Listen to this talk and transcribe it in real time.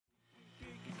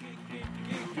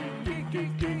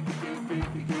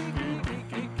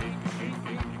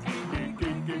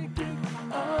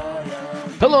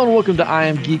Hello and welcome to I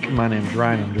Am Geek. My name's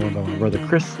Ryan. I'm joined by my brother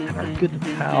Chris and our good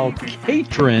pal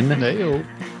Katrin. Hey-o.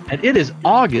 And it is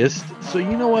August, so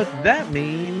you know what that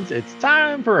means. It's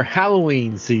time for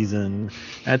Halloween season.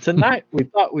 And tonight we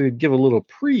thought we would give a little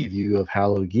preview of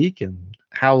Hallow Geek and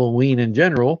Halloween in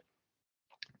general.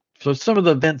 So some of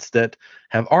the events that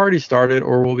have already started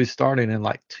or will be starting in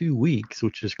like 2 weeks,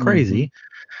 which is crazy.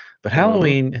 But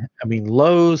Halloween, I mean,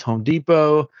 Lowe's, Home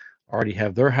Depot already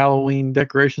have their Halloween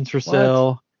decorations for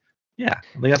sale. Yeah,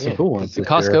 they got some cool ones.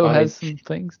 Costco has some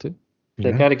things too.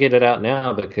 They got to get it out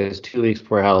now because 2 weeks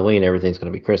before Halloween, everything's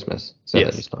going to be Christmas. So Yes.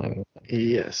 they're just not having it.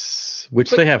 Yes,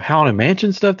 they have Haunted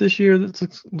Mansion stuff this year. That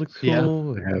looks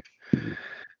cool. They have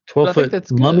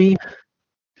 12-foot mummy.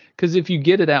 Because if you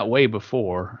get it out way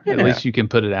before, at least you can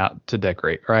put it out to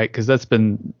decorate, right? Because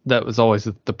that was always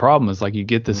the problem. Is like you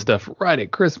get this stuff right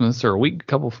at Christmas or a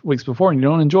couple weeks before, and you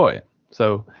don't enjoy it.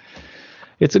 So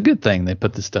it's a good thing they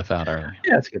put this stuff out early.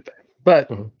 Yeah, it's a good thing. But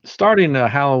starting a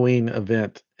Halloween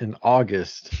event in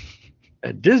August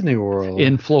at Disney World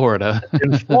In Florida.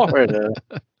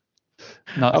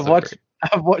 I've watched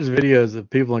videos of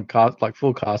people in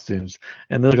full costumes,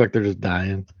 and they look like they're just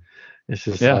dying. It's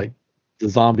just like the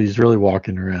zombies really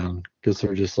walking around because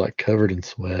they're just like covered in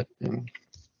sweat. And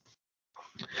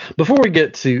before we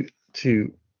get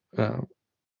to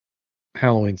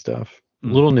Halloween stuff,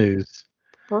 little news.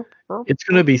 It's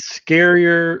going to be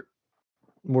scarier,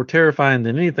 more terrifying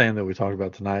than anything that we talked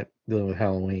about tonight dealing with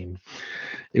Halloween.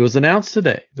 It was announced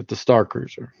today that the Star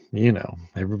Cruiser,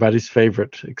 everybody's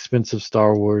favorite expensive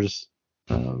Star Wars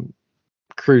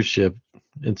cruise ship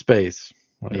in space,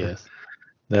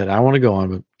 that I want to go on,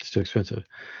 but it's too expensive,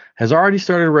 has already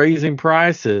started raising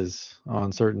prices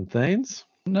on certain things.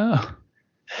 No.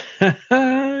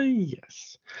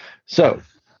 Yes. So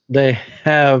they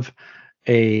have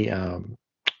a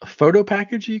photo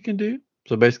package you can do.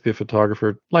 So basically a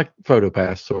photographer, like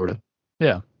PhotoPass, sort of.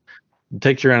 Yeah.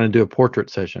 Takes you around and do a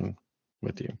portrait session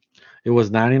with you. It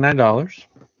was $99,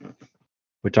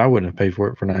 which I wouldn't have paid for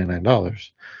it for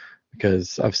 $99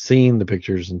 because I've seen the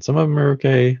pictures and some of them are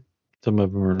okay. Some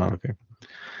of them are not okay.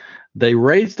 They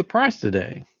raised the price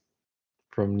today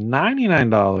from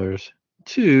 $99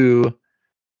 to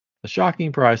a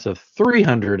shocking price of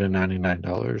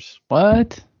 $399.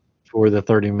 What? For the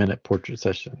 30-minute portrait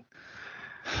session,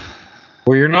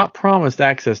 where you're not promised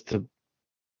access to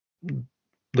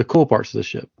the cool parts of the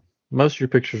ship. Most of your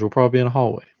pictures will probably be in a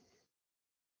hallway.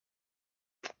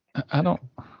 I don't.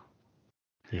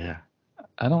 Yeah.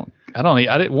 I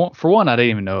didn't want. For one, I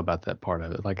didn't even know about that part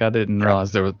of it. Like I didn't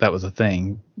realize that was a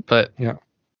thing. But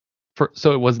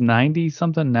so it was 90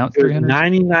 something. Now it's $300.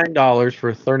 $99 for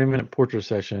a 30-minute portrait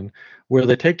session, where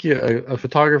they take you. A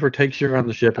photographer takes you around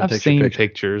the ship and takes your picture.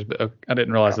 Pictures, but I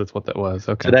didn't realize that's what that was.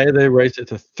 Okay. Today they raised it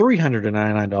to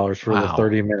 $399 for the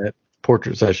 30-minute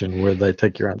portrait session, where they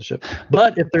take you around the ship.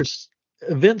 But if there's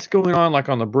events going on, like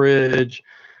on the bridge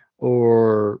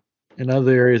or in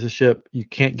other areas of the ship, you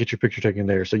can't get your picture taken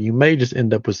there. So you may just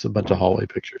end up with a bunch of hallway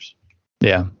pictures.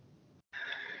 Yeah.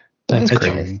 That's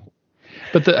crazy.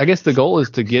 But I guess the goal is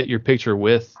to get your picture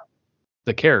with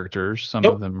the characters, some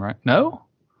of them, right? No?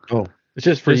 Oh, it's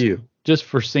just for you. Just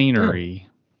for scenery.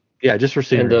 Yeah, just for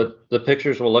scenery. And the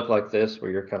pictures will look like this,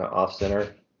 where you're kind of off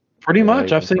center. Pretty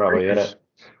much. I've seen probably pictures.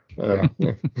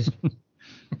 in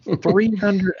it.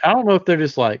 300. I don't know if they're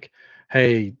just like,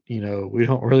 hey, we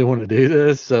don't really want to do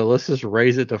this, so let's just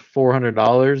raise it to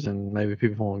 $400 and maybe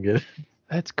people won't get it.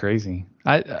 That's crazy.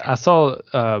 I saw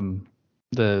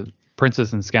the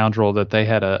Princess and Scoundrel that they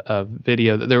had a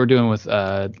video that they were doing with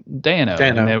Dano.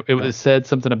 And it said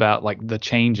something about like the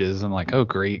changes and like, oh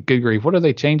great, good grief, what are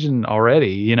they changing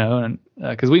already? And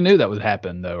because we knew that would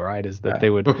happen though, right? Is that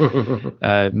they would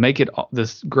make it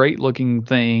this great looking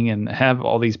thing and have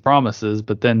all these promises,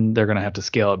 but then they're going to have to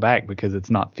scale it back because it's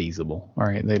not feasible. All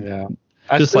right.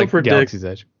 Just like Galaxy's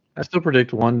Edge. I still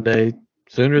predict one day,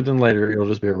 sooner than later, it'll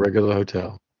just be a regular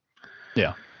hotel.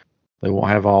 Yeah. They won't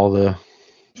have all the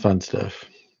fun stuff.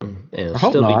 And it'll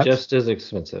still be just as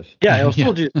expensive. Yeah, it'll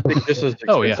still be just as expensive.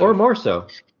 Oh, yeah. Or more so.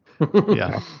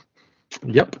 Yeah.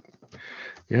 Yep.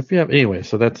 Anyway,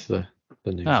 so that's the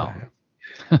news I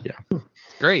have. Yeah.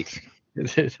 Great.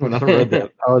 When I read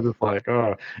that, I was just like,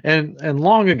 oh. And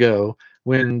long ago,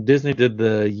 when Disney did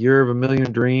the Year of a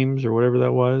Million Dreams or whatever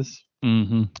that was.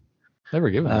 Mm-hmm. They were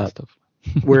giving that stuff.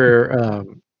 Where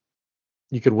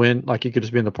you could win, like you could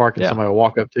just be in the park and somebody will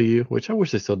walk up to you, which I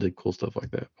wish they still did cool stuff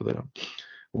like that, but they don't.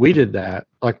 We did that.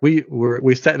 Like we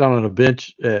sat down on a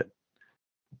bench at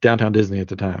downtown Disney at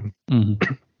the time,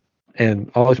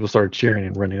 and all these people started cheering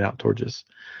and running out towards us.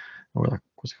 And we're like,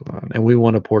 what's going on. And we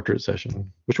won a portrait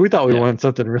session, which we thought we won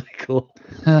something really cool.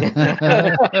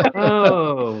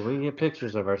 Oh, we get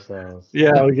pictures of ourselves.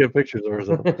 Yeah, we get pictures of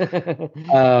ourselves.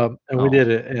 And we did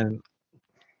it, and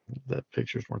the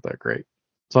pictures weren't that great.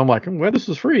 So I'm like, well, this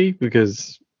was free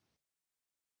because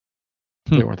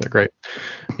they weren't that great.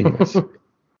 Anyways,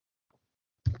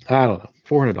 I don't know,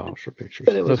 $400 for pictures.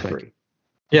 But it was free.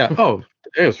 Yeah. Oh,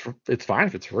 it's fine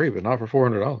if it's free, but not for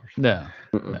 $400. No.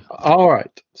 All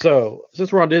right. So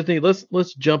since we're on Disney,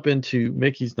 let's jump into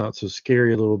Mickey's Not So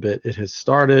Scary a little bit. It has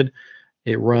started.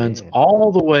 It runs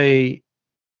all the way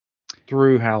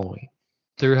through Halloween.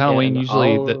 Through Halloween,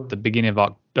 usually the beginning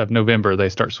of November, they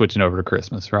start switching over to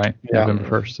Christmas, right? Yeah.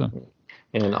 November 1st. So.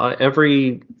 And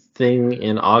everything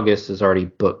in August is already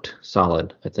booked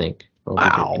solid, I think.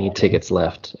 I don't think any tickets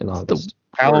left in August.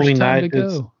 Halloween night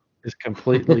is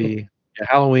completely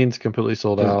Halloween's completely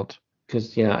sold out.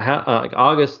 Because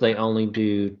August they only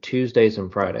do Tuesdays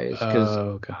and Fridays.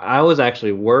 Because I was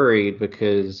actually worried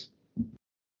because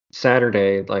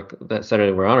Saturday, like that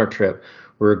Saturday we're on our trip,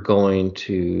 we're going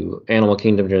to Animal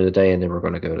Kingdom during the day, and then we're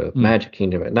going to go to Magic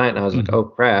Kingdom at night. And I was like, oh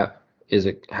crap, is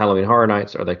it Halloween Horror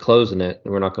Nights? Are they closing it?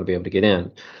 And we're not going to be able to get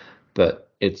in.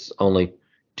 But it's only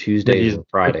Tuesdays and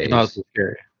Fridays. Not so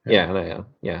scary. Yeah.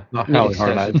 Not Halloween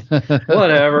Horror Nights.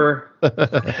 Whatever.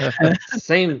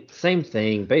 Same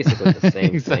thing. Basically the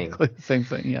same thing. Same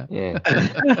thing. Yeah.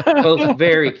 Both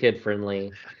very kid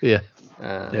friendly. Yeah.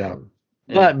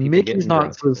 But Mickey's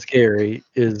Not So Scary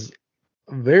is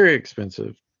very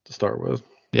expensive to start with.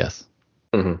 Yes.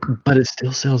 Mm-hmm. But it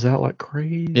still sells out like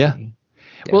crazy. Yeah.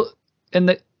 Well,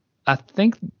 and I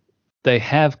think they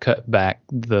have cut back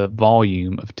the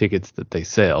volume of tickets that they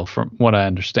sell, from what I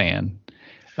understand.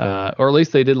 Or at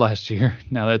least they did last year.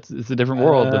 Now it's a different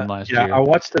world than last year. Yeah, I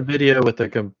watched a video with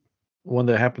the one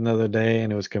that happened the other day,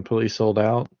 and it was completely sold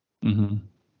out,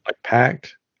 like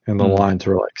packed, and the lines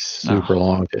were like super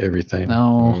long to everything.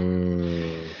 No.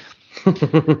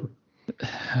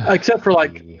 Except for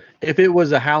like if it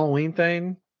was a Halloween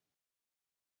thing,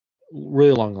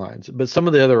 really long lines. But some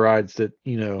of the other rides that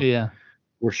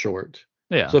were short.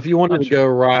 Yeah. So if you wanted to go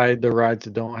ride the rides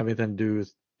that don't have anything to do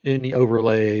with any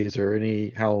overlays or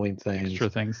any Halloween things,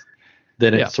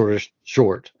 then it's sort of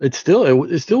short. It still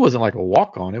wasn't like a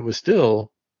walk on. It was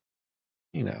still,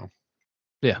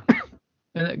 Yeah.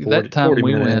 And that time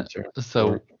we went.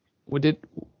 So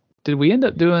did we end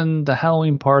up doing the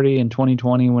Halloween party in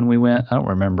 2020 when we went? I don't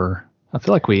remember. I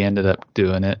feel like we ended up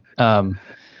doing it.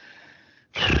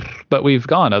 But we've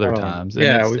gone other times.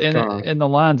 And we've gone. And the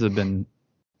lines have been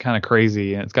kind of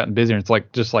crazy, and it's gotten busier. It's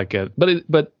like just like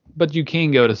but you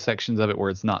can go to sections of it where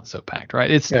it's not so packed, right?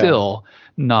 It's still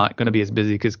not going to be as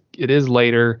busy because it is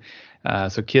later,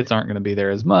 so kids aren't going to be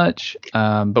there as much.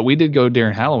 But we did go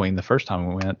during Halloween the first time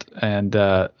we went, and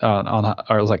or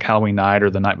it was like Halloween night or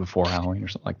the night before Halloween or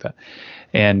something like that.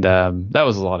 And that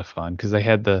was a lot of fun because they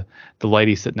had the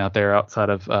lady sitting out there outside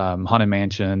of Haunted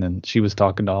Mansion, and she was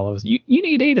talking to all of us. You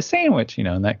need to eat a sandwich,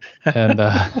 and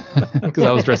because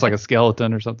I was dressed like a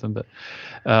skeleton or something. But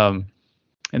and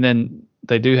then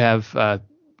they do have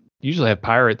usually have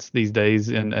pirates these days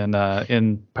in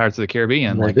Pirates of the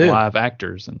Caribbean, live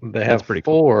actors, and they have pretty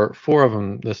four of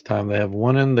them this time. They have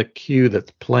one in the queue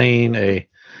that's playing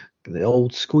the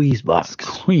old squeeze box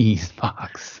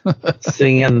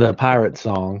singing the pirate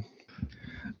song,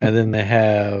 and then they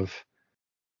have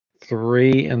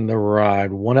 3 in the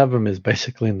ride. One of them is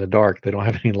basically in the dark. They don't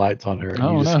have any lights on her, and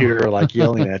you just hear her like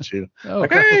yelling at you,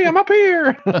 hey, I'm up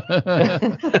here.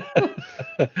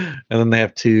 And then they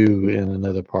have 2 in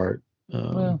another part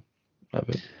of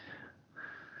it.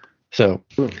 So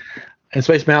in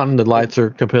Space Mountain, the lights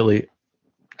are completely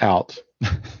out.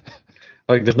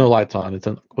 Like there's no lights on. It's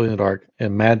completely in the dark.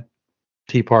 And Mad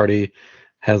Tea Party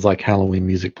has like Halloween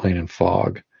music playing in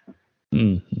fog.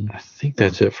 Mm-hmm. I think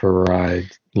that's it for ride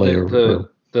later.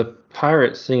 The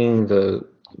pirate singing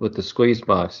with the squeeze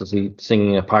box, is he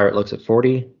singing A Pirate Looks at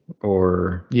 40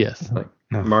 or like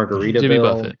Margarita Jimmy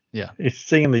Bell? Buffett? Yeah, he's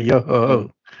singing the yo ho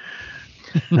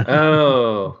ho.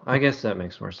 Oh, I guess that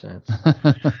makes more sense.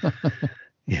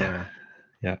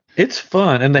 Yeah, it's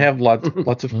fun, and they have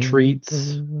lots of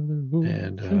treats.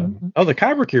 And the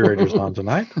Kyber Curator's on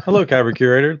tonight. Hello, Kyber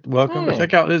Curator. Welcome. Hey.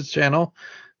 Check out his channel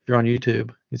if you're on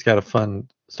YouTube. He's got a fun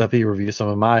stuff. He reviews some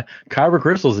of my Kyber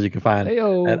crystals that you can find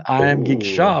at I Am Geek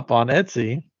Shop on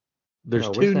Etsy. There's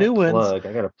 2 new ones. Plug?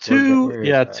 I gotta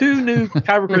plug two new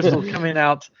Kyber crystals coming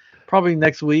out probably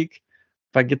next week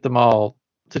if I get them all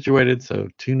situated. So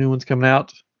 2 new ones coming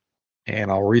out, and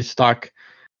I'll restock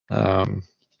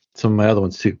some of my other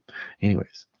ones too.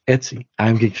 Anyways, Etsy, I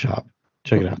Am Geek Shop.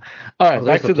 Check it out. All right,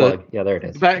 back to the yeah, there it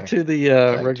is. Back to the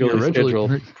regularly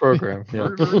scheduled program.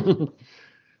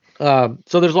 Yeah.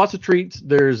 So there's lots of treats.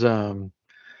 There's a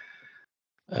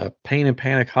Pain and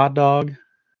Panic hot dog.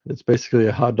 It's basically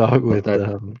a hot dog with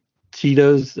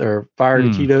Cheetos or fired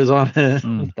Cheetos on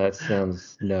it. That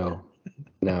sounds no.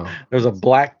 There's a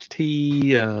black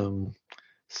tea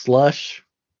slush.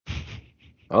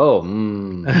 Oh.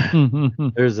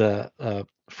 There's a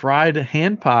fried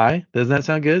hand pie. Doesn't that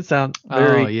sound good? Sound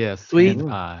very yes, sweet hand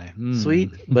pie. Sweet,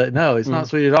 but no, it's not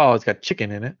sweet at all. It's got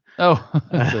chicken in it. Oh.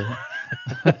 So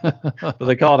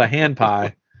they call it a hand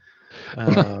pie.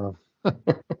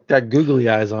 Got googly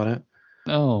eyes on it.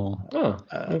 Okay.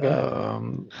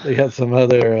 They had some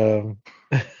other.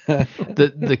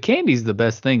 The candy's the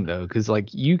best thing though, because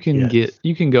like you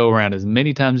can go around as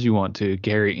many times as you want to,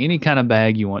 carry any kind of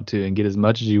bag you want to, and get as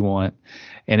much as you want,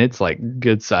 and it's like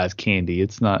good sized candy.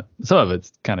 It's not, some of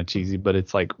it's kind of cheesy, but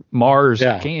it's like Mars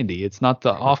candy. It's not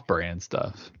the off brand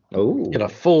stuff. Oh, get a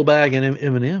full bag of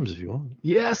M&Ms if you want.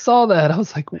 Yeah, I saw that. I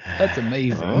was like, that's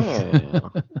amazing.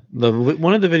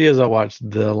 One of the videos I watched,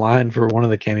 the line for one of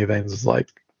the candy things is like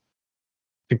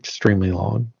extremely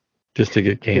long, just to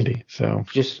get candy. So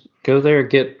just go there,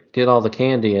 get all the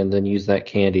candy, and then use that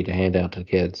candy to hand out to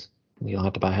kids. You don't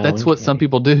have to buy Halloween. That's what candy. Some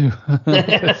people do.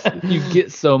 You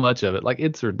get so much of it, like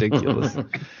it's ridiculous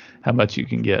how much you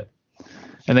can get.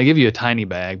 And they give you a tiny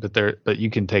bag, but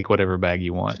you can take whatever bag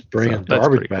you want. Bring a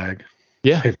garbage bag. Cool.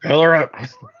 Yeah. Hey, fill her up.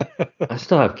 I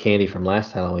still have candy from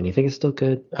last Halloween. You think it's still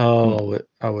good? Oh,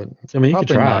 I wouldn't. I mean, you Probably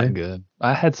could try. Not good.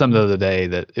 I had some the other day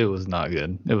that it was not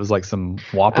good. It was like some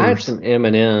Whoppers. I had some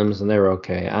M&Ms and they were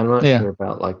okay. I'm not sure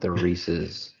about like the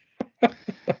Reese's.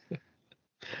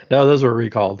 No, those were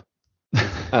recalled.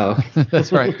 Oh,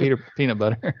 that's right. Peanut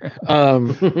butter.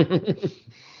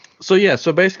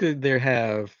 So basically they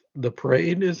have the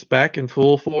parade is back in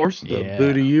full force. The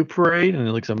Booty You parade, and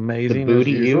it looks amazing. The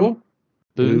Booty You?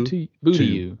 Booty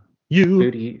You.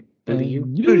 Booty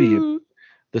You.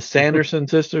 The Sanderson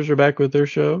sisters are back with their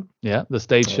show. Yeah, the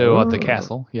stage show at the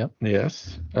castle. Yep.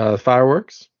 Yes.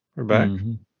 Fireworks are back.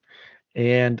 Mm-hmm.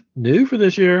 And new for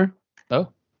this year.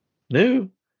 New.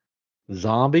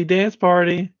 Zombie dance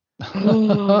party.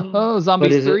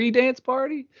 Zombies 3 dance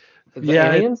party?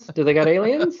 Aliens? Do they got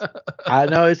aliens? I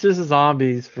know, it's just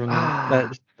zombies from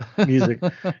that music.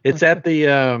 It's at the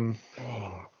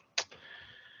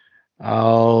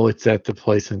it's at the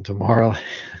place in Tomorrowland,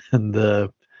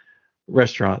 the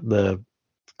restaurant, the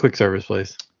quick service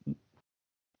place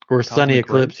where Sunny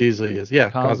Eclipse usually is. Yeah,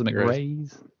 Cosmic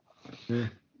Rays.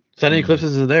 Sunny Eclipse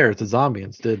isn't there. It's a zombie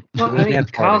instead. Well, I mean,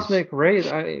 Cosmic Rays.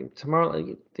 Tomorrow,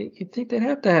 you'd think they'd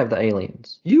have to have the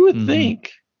aliens. You would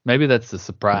think. Maybe that's the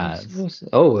surprise.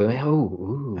 Probably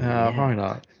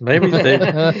not.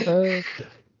 Maybe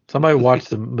somebody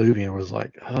watched the movie and was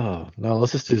like, "Oh no,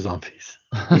 let's just do zombies."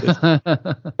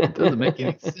 It doesn't make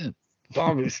any sense.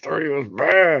 Zombie story was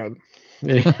bad.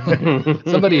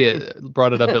 Somebody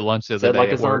brought it up at lunch the other day.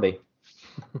 Like a zombie.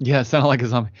 Yeah, it sounded like a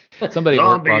zombie. Somebody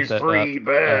brought that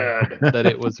up, that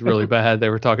it was really bad. They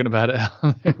were talking about it.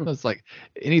 It was like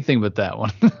anything but that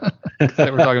one. They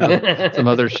were talking about some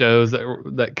other shows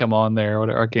that come on there. Or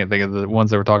whatever. I can't think of the ones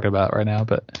they were talking about right now.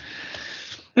 But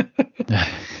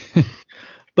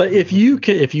but if you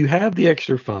have the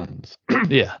extra funds,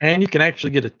 and you can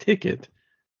actually get a ticket,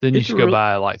 then you should go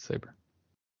buy a lightsaber.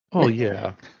 Oh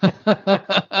yeah,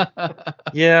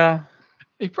 yeah.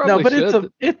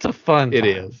 It's a fun time.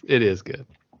 It is good.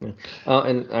 Oh,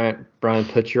 and all right, Brian,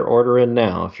 put your order in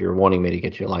now if you're wanting me to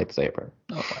get you a lightsaber.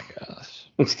 Oh my gosh!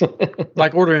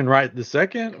 Like ordering right this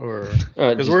second, or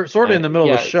because we're sort of in the middle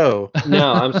of the show.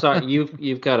 No, I'm sorry.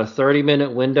 You've got a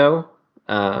 30-minute window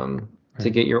to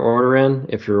get your order in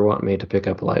if you're wanting me to pick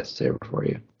up a lightsaber for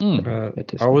you.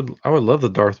 I would love the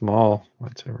Darth Maul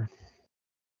lightsaber.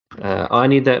 I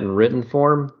need that in written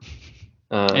form.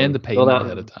 And the payment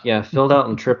ahead of time. Yeah, filled out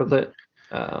in triplicate.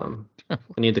 I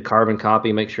need the carbon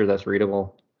copy. Make sure that's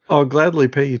readable. I'll gladly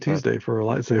pay you Tuesday for a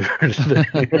lightsaber today.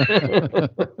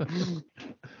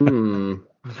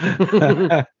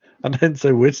 I didn't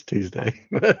say which Tuesday.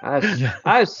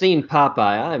 I've seen Popeye.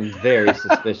 I'm very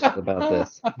suspicious about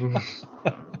this.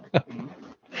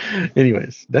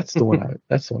 Anyways, that's the one.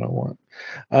 That's the one I want.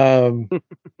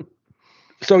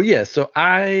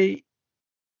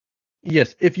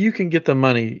 Yes, if you can get the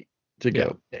money to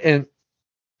go, and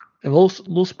a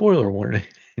little spoiler warning.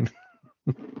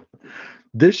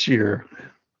 This year,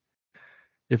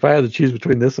 if I had to choose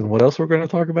between this and what else we're going to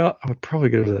talk about, I would probably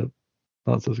go to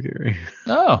Not So Scary.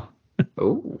 Oh,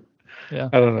 yeah.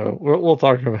 I don't know. We'll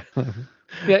talk about it.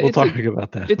 Yeah, we'll talk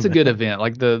about that. It's a good event.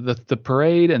 Like the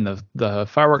parade and the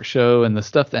fireworks show and the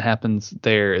stuff that happens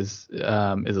there is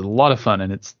a lot of fun,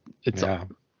 and it's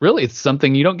really it's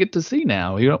something you don't get to see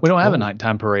now. We don't have a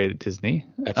nighttime parade at Disney.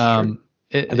 That's true.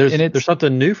 There's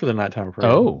something new for the nighttime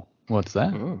parade. Oh, what's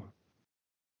that?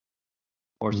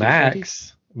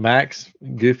 Max,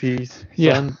 Goofy's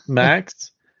son,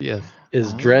 Max,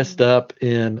 is dressed up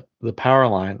in the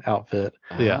Powerline outfit.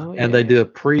 And they do a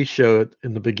pre-show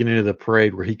in the beginning of the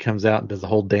parade where he comes out and does a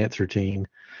whole dance routine.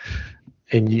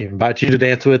 And you invite you to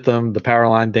dance with them, the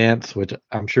Powerline dance, which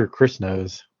I'm sure Chris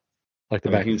knows like the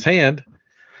back of his hand.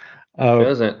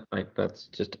 Doesn't like that's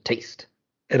just a taste.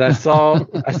 And I saw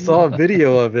a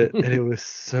video of it, and it was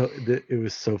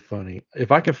so funny.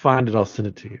 If I can find it, I'll send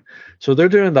it to you. So they're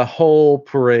doing the whole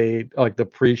parade, like the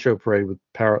pre-show parade with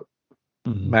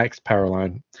Max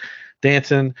Powerline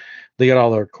dancing. They got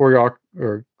all their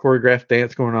choreographed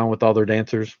dance going on with all their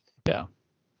dancers. Yeah.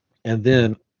 And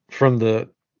then from the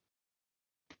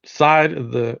side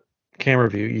of the camera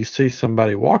view, you see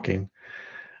somebody walking,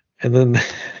 and then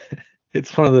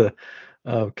it's one of the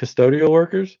custodial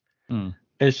workers.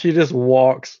 And she just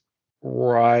walks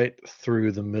right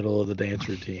through the middle of the dance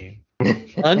routine,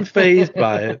 unfazed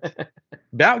by it.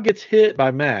 About gets hit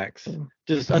by Max,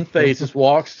 just unfazed, just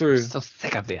walks through. So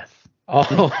sick of this. All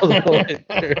the way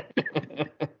through.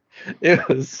 It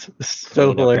was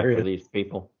so hilarious. For these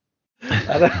people. She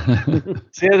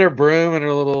had her broom and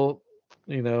her little,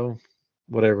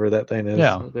 whatever that thing is.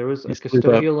 Yeah, there was a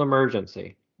custodial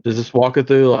emergency. Just walk it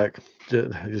through like,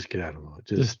 just get out of it.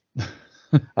 Just.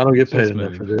 I don't get paid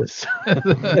enough for this.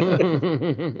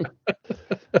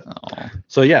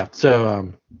 So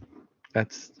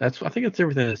that's I think it's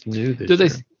everything that's new this year.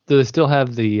 Do they still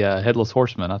have the Headless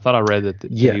Horseman? I thought I read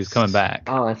that he was coming back.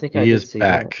 Oh, I think he is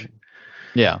back. That.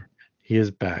 Yeah, he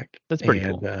is back. That's pretty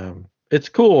cool. It's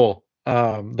cool.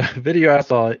 The video I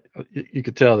saw, you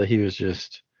could tell that he was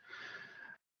just.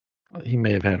 He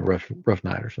may have had a rough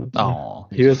night or something. Oh,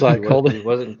 he was like holding.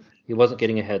 He wasn't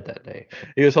getting ahead that day.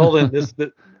 He was holding this.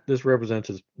 This represents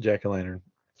his jack-o'-lantern.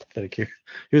 He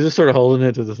was just sort of holding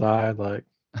it to the side, like.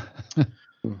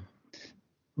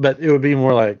 But it would be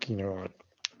more like go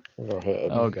ahead.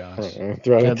 Oh gosh.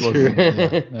 Throw it through.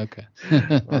 Okay.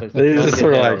 He was just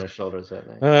sort of like on his shoulders that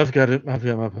night. I've got it. I've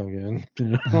got my pumpkin.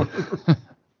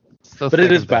 So but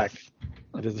it is back.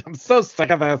 It is. I'm so sick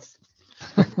of this.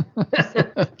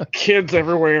 Kids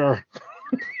everywhere.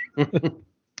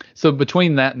 So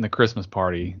between that and the Christmas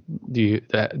party, do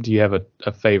you have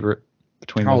a favorite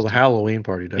between those? The Halloween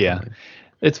party, definitely. Yeah,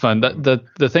 it's fun.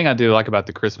 The thing I do like about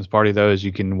the Christmas party though is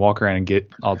you can walk around and get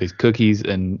all these cookies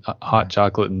and hot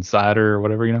chocolate and cider or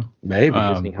whatever, Maybe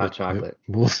Disney hot chocolate.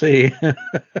 We'll see.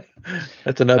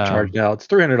 That's an upcharge now. It's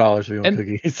 $300 if you want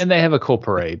cookies. And they have a cool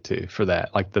parade too for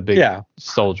that, like the big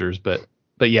soldiers. But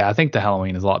yeah, I think the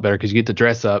Halloween is a lot better because you get to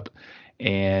dress up,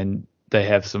 and they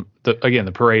have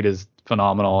the parade is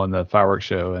phenomenal, and the fireworks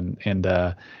show, and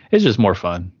it's just more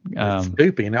fun. It's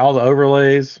spoopy, and all the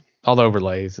overlays.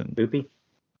 And Spoopy.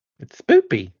 It's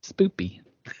spoopy. Spoopy.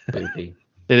 Spoopy.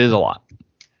 It is a lot.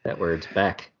 That word's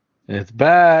back. It's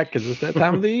back because it's that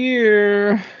time of the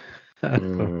year.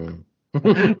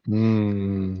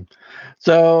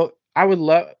 So I would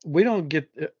love. We don't get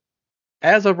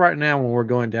as of right now when we're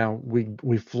going down.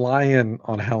 We fly in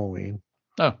on Halloween.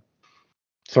 Oh.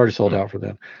 It's already sold out for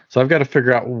them. So I've got to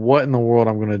figure out what in the world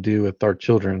I'm going to do with our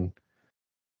children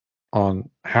on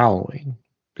Halloween.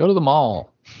 Go to the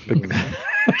mall.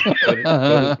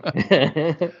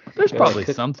 There's probably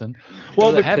something.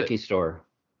 Well, the cookie store.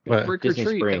 Brick or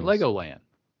treat at Legoland.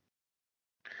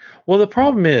 Well, the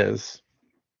problem is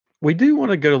we do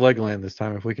want to go to Legoland this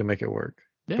time if we can make it work.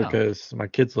 Yeah. Because my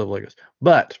kids love Legos.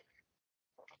 But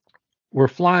we're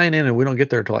flying in and we don't get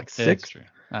there until like 6.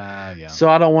 Yeah. So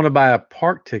I don't want to buy a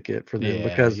park ticket for them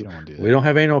because we don't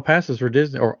have annual passes for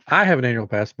Disney. Or I have an annual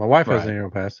pass. My wife has an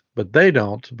annual pass, but they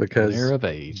don't because they're of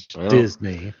age.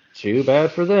 Disney. Too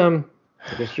bad for them.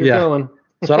 I guess you're going.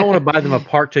 So I don't want to buy them a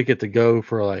park ticket to go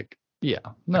for like a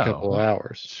couple of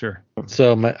hours. Sure.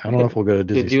 So I don't know if we'll go to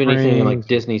Disney Springs. Do anything like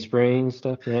Disney Springs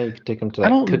stuff? Yeah, you could take them to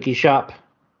that cookie shop.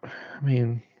 I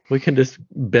mean, we can just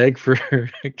beg for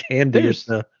candy or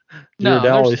stuff.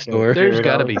 Ghirardelli store. There's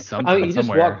got to be something. You just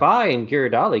walk by and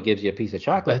Ghirardelli gives you a piece of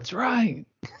chocolate. That's right.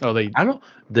 Oh, They don't.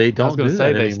 I was going to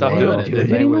say they stopped doing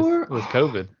it anymore with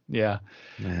COVID. Yeah.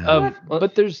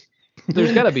 But there's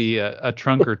got to be a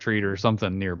trunk or treat or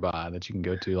something nearby that you can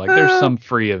go to. Like there's some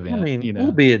free event. I mean,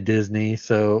 we'll be at Disney,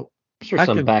 so I'm sure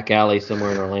some back alley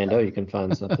somewhere in Orlando you can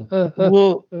find something.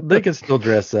 Well, they can still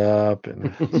dress up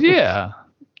and yeah.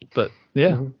 But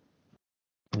yeah.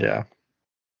 Yeah.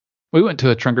 We went to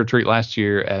a trunk or treat last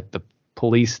year at the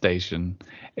police station,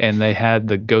 and they had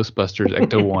the Ghostbusters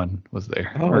Ecto-1 was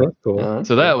there. Oh, that's cool.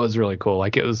 So that was really cool.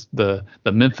 Like it was the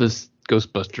Memphis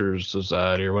Ghostbusters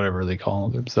Society or whatever they call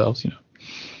themselves, you know.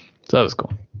 So that was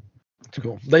cool. That's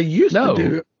cool. They used to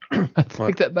do. I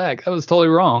take that back. That was totally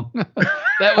wrong.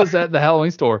 That was at the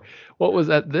Halloween store. What was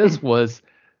at this was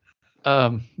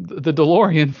the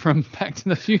DeLorean from Back to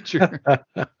the Future.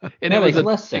 And it makes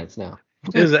less sense now.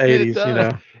 It was the 80s, you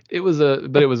know. It was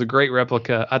a great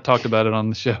replica. I talked about it on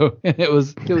the show, and it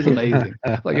was amazing.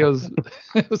 Like it was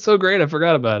so great. I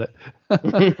forgot about it.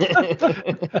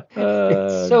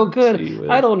 It's so good.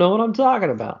 I don't know what I'm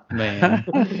talking about. Man,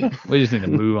 we just need to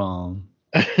move on.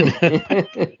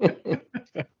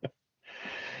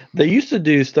 They used to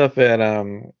do stuff at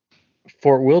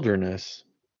Fort Wilderness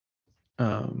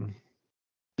for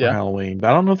Halloween, but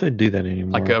I don't know if they do that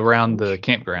anymore. Like around the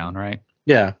campground, right?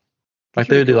 Yeah. Like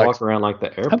they would do walk around like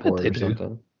the airport or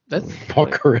something. That's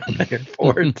walk around the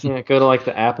airport. Yeah, go to like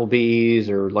the Applebee's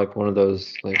or like one of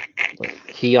those like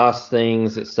kiosk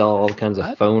things that sell all kinds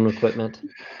of phone equipment.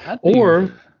 Or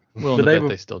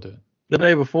they still do it. The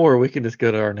day before, we can just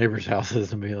go to our neighbors'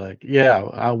 houses and be like,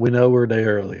 "Yeah, we know we're a day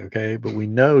early, okay? But we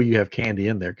know you have candy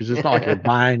in there because it's not like you're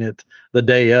buying it the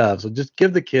day of. So just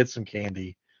give the kids some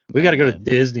candy. We got to go to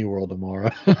Disney World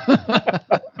tomorrow."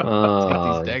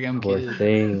 Oh, poor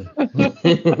thing.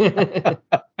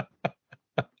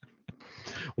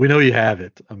 We know you have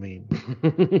it. I mean,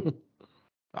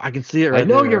 I can see it right I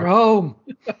know there. you're home.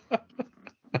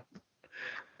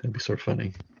 That'd be sort of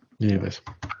funny. Anyways.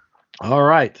 All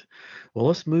right. Well,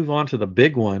 let's move on to the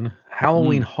big one.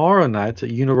 Halloween Horror Nights at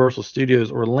Universal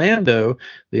Studios Orlando.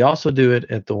 They also do it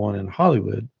at the one in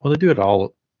Hollywood. Well, they do it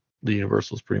all the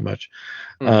Universals pretty much.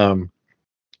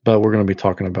 But we're going to be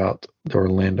talking about the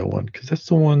Orlando one because that's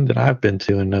the one that I've been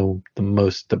to and know the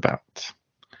most about.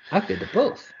 I've been to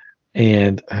both.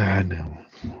 And I know.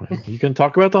 You can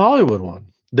talk about the Hollywood one.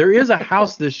 There is a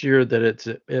house this year that it's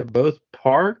at both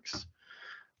parks,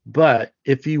 but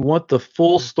if you want the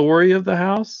full story of the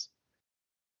house,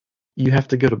 you have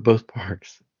to go to both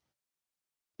parks.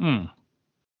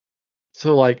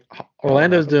 So like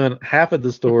Orlando's doing half of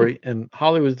the story and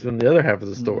Hollywood's doing the other half of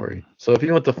the story. So if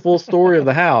you want the full story of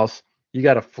the house, you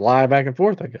got to fly back and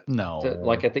forth, I guess. No. So,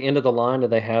 like at the end of the line, do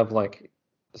they have like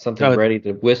something ready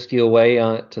to whisk you away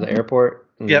to the airport?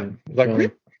 Yep.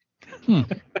 Like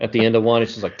at the end of one,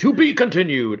 it's just like to be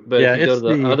continued. But if you go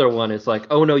to the other one, it's like,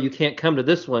 oh no, you can't come to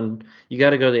this one. You got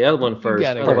to go to the other one first.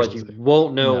 Otherwise, you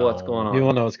won't know what's going on. You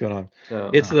won't know what's going on. So,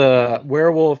 it's the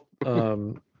werewolf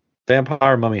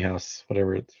vampire mummy house,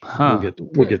 whatever it's.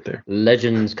 We'll get there.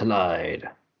 Legends collide.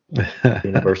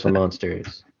 Universal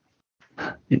monsters.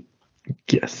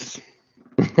 Yes.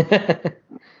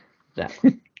 That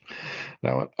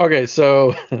one. Okay,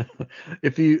 so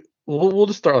if you we'll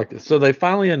just start like this. So they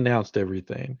finally announced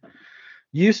everything.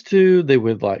 Used to, they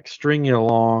would like string you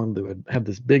along. They would have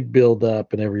this big build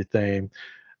up and everything.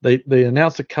 They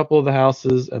announced a couple of the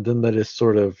houses and then they just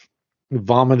sort of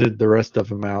vomited the rest of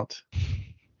them out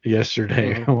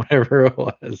yesterday or whatever it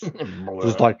was.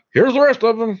 Just like, here's the rest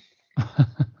of them.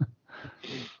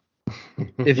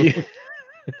 If you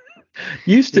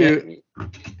used to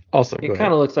also, it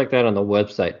kind of looks like that on the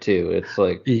website too. It's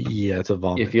like, it's a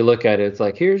vomit. If you look at it, it's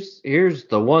like here's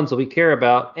the ones that we care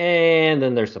about, and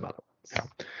then there's some other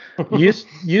ones.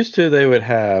 used to, they would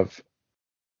have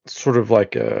sort of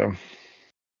like a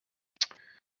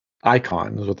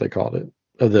icon is what they called it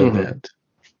of the event.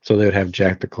 So they would have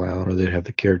Jack the Clown, or they'd have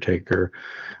the Caretaker,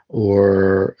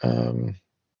 or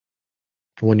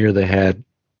one year they had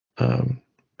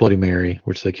Bloody Mary,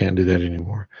 which they can't do that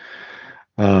anymore.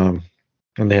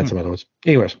 And they had some other ones.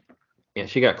 Anyways. Yeah,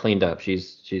 she got cleaned up.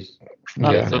 She's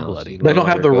not so bloody. They don't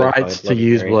have the rights to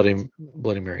use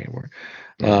Bloody Mary anymore.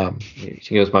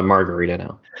 She goes by Margarita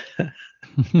now.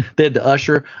 They had the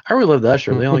Usher. I really love the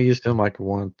Usher. They only used him like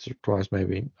once or twice,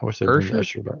 maybe. I wish they'd been the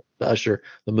Usher, but the Usher,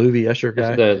 the movie Usher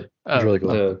guy. Was really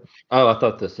cool. I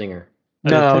thought the singer.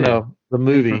 No, the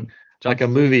movie, like a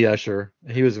movie Usher.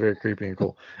 He was very creepy and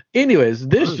cool. Anyways,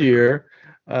 this year,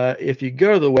 if you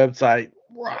go to the website,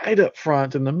 right up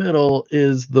front in the middle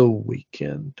is The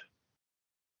Weeknd.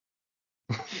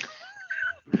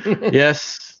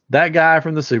 Yes, that guy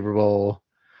from the Super Bowl.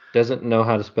 Doesn't know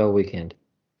how to spell weekend.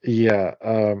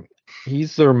 Yeah,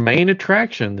 he's their main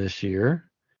attraction this year,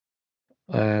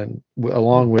 and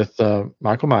along with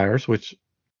Michael Myers, which,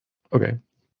 okay,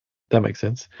 that makes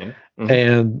sense,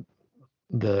 and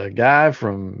the guy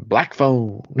from Black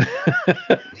Phone.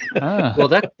 Well,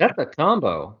 that's a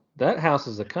combo. That house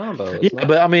is a combo. Yeah,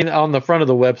 but I mean, on the front of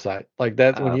the website, like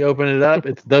that's when you open it up,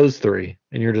 it's those three,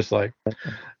 and you're just like,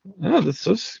 Oh, this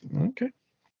is okay.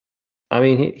 I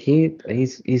mean,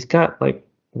 he's got like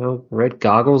red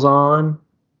goggles on.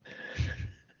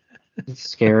 It's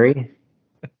scary.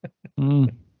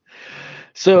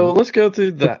 So let's go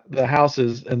through the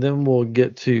houses, and then we'll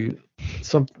get to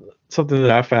something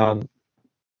that I found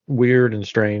weird and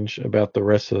strange about the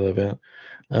rest of the event.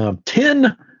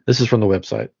 10. This is from the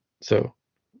website, so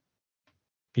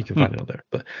you can find it on there.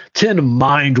 But 10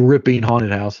 mind-ripping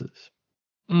haunted houses.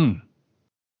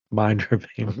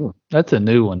 Mind-ripping. That's a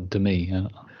new one to me. I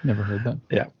never heard that.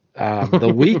 Yeah.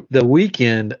 The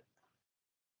Weekend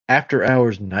After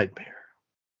Hours Nightmare.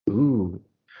 Ooh.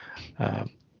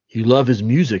 You love his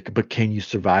music, but can you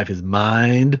survive his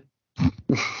mind?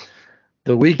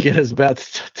 The Weekend is about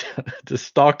to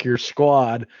stalk your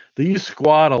squad. They use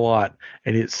squad a lot,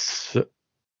 and it's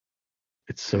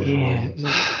so annoying.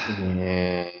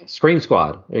 Yeah. Scream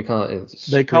Squad. They call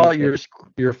it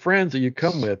your friends that you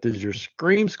come with is your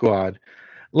Scream Squad.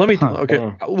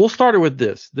 We'll start it with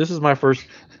this. This is my first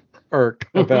irk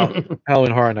about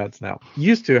Halloween Horror Nights now.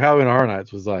 Used to, Halloween Horror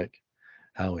Nights was like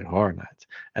Halloween Horror Nights.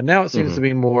 And now it seems to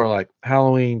be more like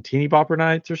Halloween Teeny Bopper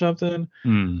Nights or something,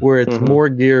 where it's more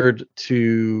geared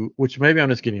to, which maybe I'm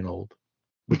just getting old.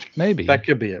 Which maybe. That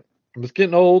could be it. I'm just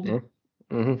getting old.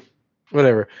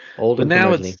 Whatever. Old, but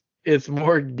now it's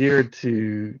more geared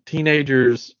to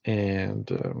teenagers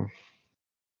and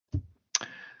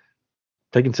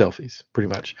taking selfies, pretty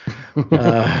much.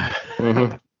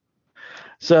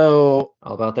 So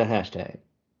all about that hashtag.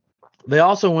 They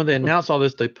also, when they announced all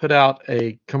this, they put out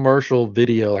a commercial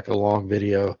video, like a long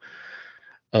video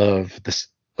of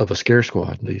a scare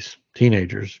squad. These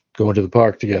teenagers going to the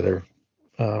park together,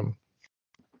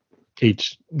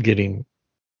 each getting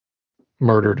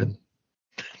murdered and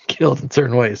killed in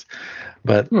certain ways.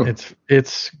 But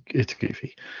it's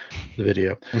goofy, the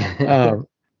video.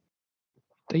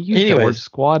 They use the word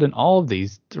squad in all of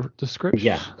these descriptions.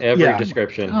 Yeah, every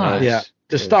description.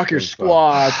 To stalk your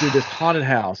squad through this haunted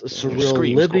house, a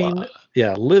surreal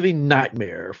living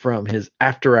nightmare from his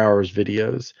after hours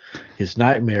videos. His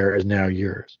nightmare is now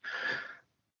yours.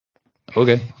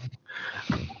 Okay.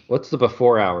 What's the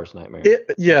before hours nightmare?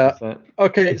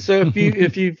 Okay. So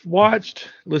if you've watched,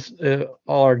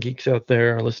 all our geeks out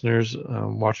there, our listeners,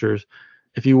 watchers,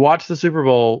 if you watch the Super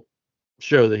Bowl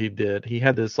show that he did, he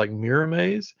had this like mirror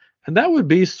maze, and that would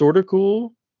be sort of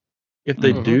cool if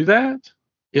they do that.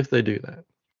 If they do that,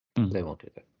 they won't do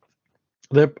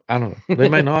that. I don't know. They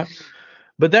may not,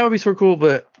 but that would be sort of cool.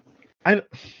 But I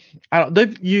don't.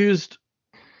 They've used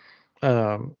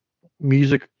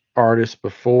music artists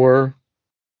before,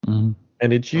 and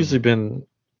it's usually been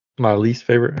my least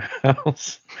favorite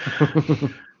house.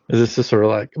 It's just sort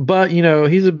of like, but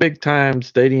he's a big time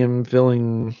stadium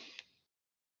filling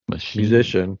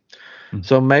musician,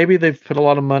 so maybe they've put a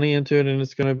lot of money into it and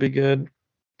it's going to be good.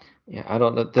 Yeah, I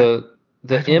don't know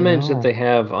the image that they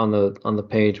have on the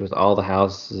page with all the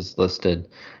houses listed.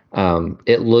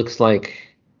 It looks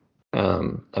like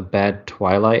a bad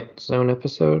Twilight Zone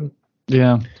episode.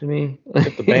 Yeah, to me.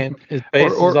 His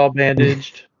face is all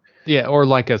bandaged. Yeah, or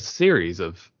like a series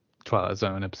of Twilight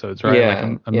Zone episodes, right? Yeah,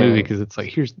 like a movie, because it's like,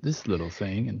 here's this little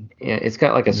thing, and it's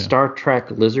got like a Star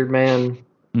Trek lizard man,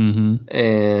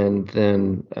 and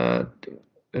then a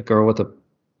girl with a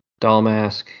doll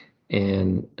mask,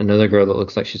 and another girl that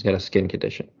looks like she's got a skin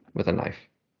condition with a knife.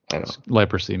 I don't know.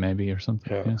 Leprosy, maybe, or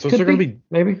something. Yeah. So is there going to be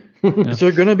maybe? Is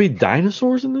there going to be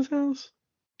dinosaurs in this house?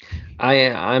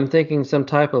 I'm thinking some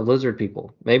type of lizard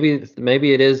people. Maybe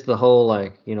it is the whole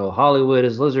like Hollywood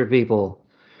is lizard people.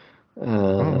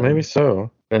 Maybe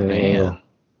so. Yeah.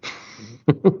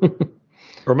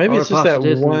 Or maybe it's just that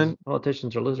one.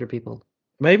 Politicians are lizard people.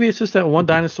 Maybe it's just that one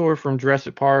dinosaur from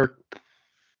Jurassic Park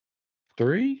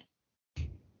 3.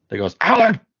 That goes,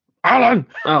 Alan. Oh,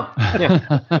 yeah.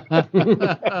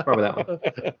 Probably that one.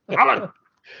 Alan.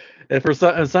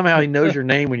 And somehow he knows your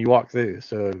name when you walk through.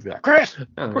 So he's like, Chris,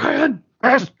 Brian,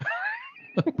 Chris.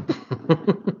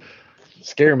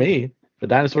 Scare me. The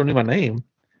dinosaur knew my name.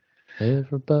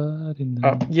 Everybody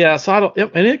knows. Yeah, so I don't,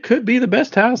 and it could be the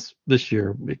best house this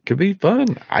year. It could be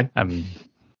fun. I mean,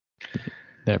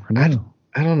 never know.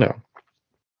 I don't know.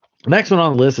 Next one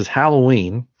on the list is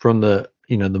Halloween from the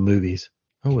the movies.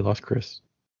 Oh, we lost Chris.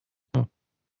 Oh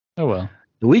well.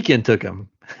 The Weekend took him.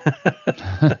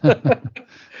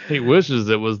 He wishes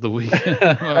it was the Weekend.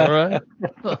 Am I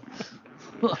right?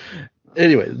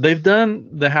 Anyway, they've done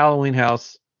the Halloween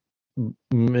house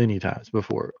many times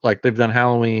before. Like they've done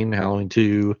Halloween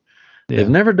 2. Yeah. They've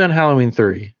never done Halloween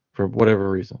 3 for whatever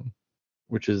reason.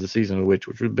 which is the season of the witch,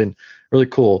 which would have been really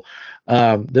cool.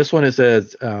 This one, it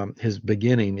says, his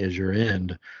beginning is your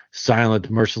end. Silent,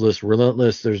 merciless,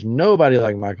 relentless. There's nobody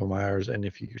like Michael Myers. And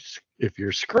if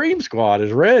your Scream Squad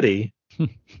is ready,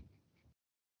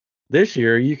 this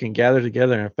year you can gather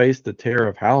together and face the terror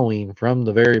of Halloween from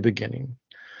the very beginning.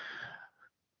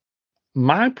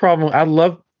 My problem, I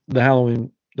love the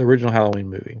original Halloween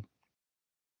movie.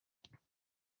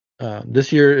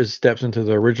 This year it steps into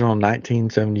the original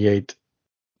 1978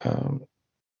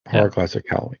 horror classic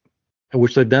Halloween,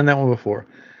 which they've done that one before.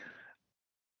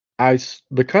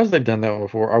 Because they've done that one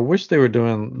before, I wish they were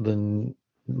doing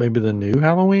maybe the new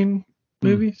Halloween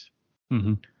movies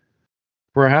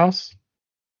for a house.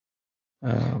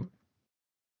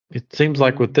 It seems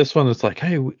like with this one, it's like,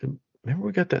 hey, remember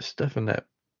we got that stuff in that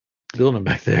building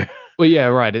back there. Well, yeah,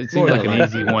 right. It seems like an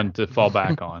easy one to fall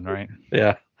back on, right?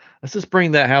 Yeah. Let's just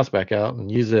bring that house back out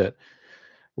and use it,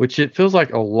 which it feels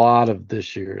like a lot of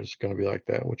this year is going to be like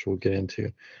that, which we'll get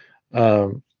into.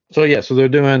 So they're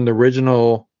doing the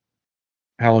original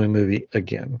Halloween movie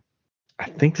again. I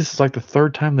think this is like the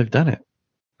third time they've done it.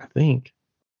 I think.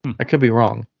 I could be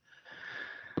wrong.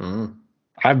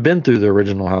 I've been through the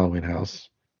original Halloween house.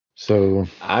 So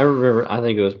I remember, I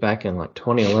think it was back in like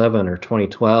 2011 or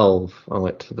 2012. I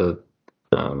went to the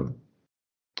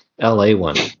LA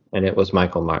one, and it was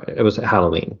Michael Myers. It was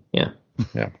Halloween. Yeah.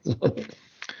 All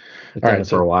right,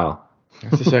 for a while.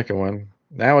 That's the second one.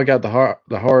 Now we got the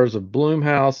horrors of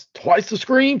Blumhouse. Twice the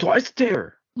scream, twice the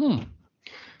terror.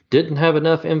 Didn't have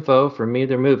enough info from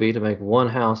either movie to make one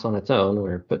house on its own.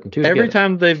 We're putting two Every together.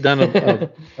 time they've done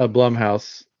a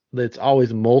Blumhouse, it's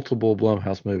always multiple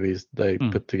Blumhouse movies they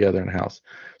put together in a house.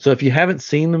 So if you haven't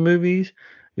seen the movies,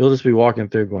 you'll just be walking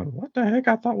through going, what the heck?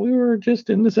 I thought we were just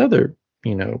in this other,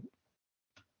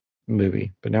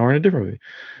 movie, but now we're in a different movie.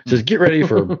 It says, get ready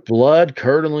for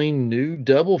blood-curdling new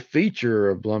double feature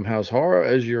of Blumhouse horror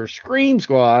as your Scream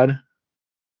Squad.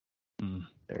 Oh,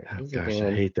 gosh,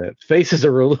 I hate that. Faces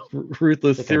a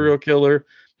ruthless serial killer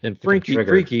and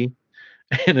freaky,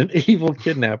 and an evil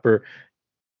kidnapper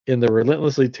in the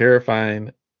relentlessly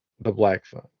terrifying The Black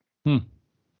Phone.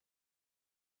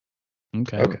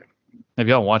 Okay. Have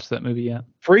y'all watched that movie yet?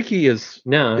 Freaky is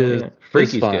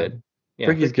Freaky's good. Yeah,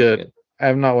 Freaky's good. I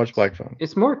have not watched Black Phone.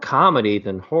 It's more comedy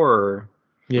than horror.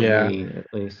 Yeah, me, at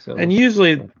least. So. And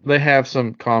usually they have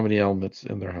some comedy elements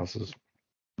in their houses.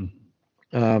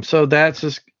 So that's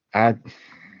just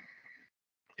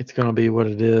it's going to be what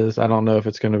it is. I don't know if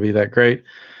it's going to be that great.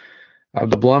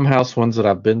 The Blumhouse ones that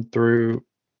I've been through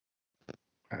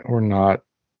were not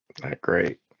that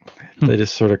great. They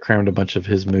just sort of crammed a bunch of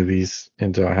his movies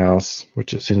into a house,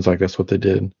 which it seems like that's what they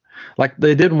did. Like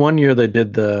they did one year, they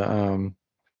did the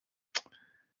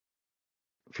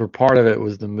for part of it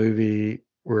was the movie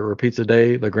where it repeats a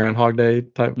day, the Groundhog Day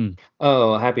type.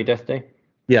 Oh, Happy Death Day.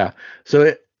 Yeah.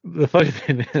 So the funny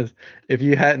thing is, if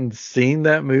you hadn't seen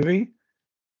that movie,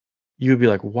 you would be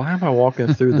like, why am I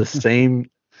walking through the same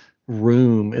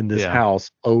room in this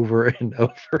house over and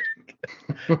over again?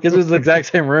 Because it's the exact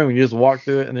same room. You just walk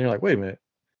through it and then you're like, wait a minute.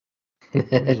 You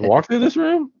just walk through this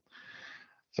room?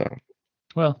 So,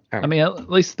 well, I mean, at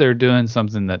least they're doing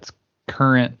something that's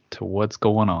current to what's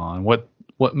going on. What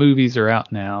movies are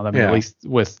out now? I mean, at least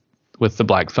with the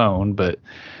Black Phone, but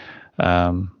I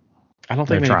don't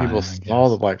think many people saw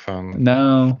the Black Phone.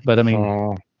 No, but I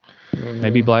mean,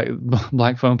 maybe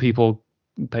Black Phone people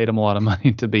paid them a lot of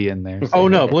money to be in there. So. Oh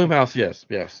no, Blumhouse, yes,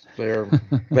 they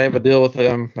have a deal with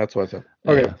them. That's what I said.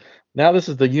 Okay, now this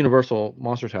is the Universal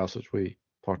Monsters house, which we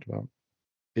talked about.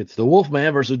 It's the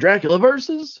Wolfman versus Dracula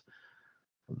versus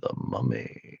the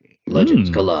Mummy. Legends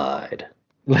collide.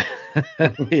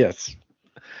 Yes.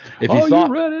 If you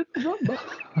ready?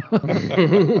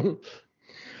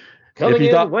 Coming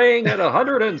in weighing at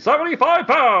 175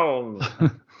 pounds.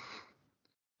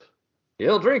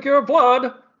 He'll drink your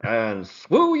blood and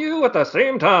swoo you at the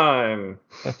same time.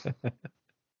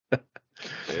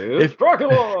 It's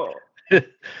Dracula.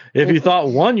 If you thought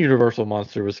one Universal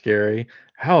monster was scary,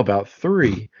 how about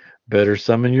 3? Better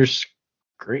summon your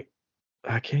Scream.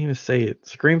 I can't even say it.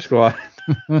 Scream Squad.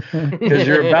 Because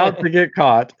you're about to get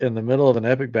caught in the middle of an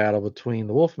epic battle between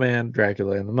the Wolfman,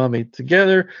 Dracula, and the Mummy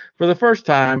together for the first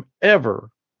time ever.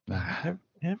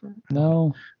 Ever?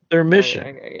 No. Their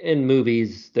mission. In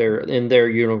movies, they're in their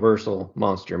Universal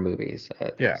monster movies.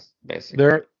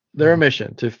 Basically. Their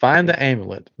mission to find the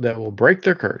amulet that will break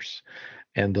their curse,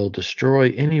 and they'll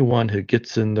destroy anyone who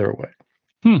gets in their way.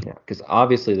 Yeah, because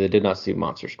obviously they did not see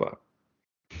Monster Squad.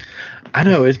 I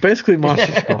know, it's basically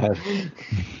Monster Squad.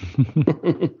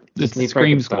 It's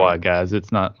Scream Squad, guys.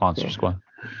 It's not Monster Squad.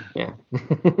 Yeah.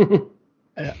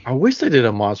 I wish they did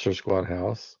a Monster Squad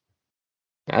house.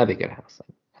 That'd be a good house.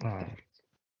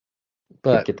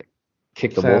 But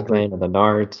kick the Wolfman and the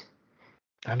Nards.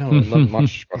 I know. I love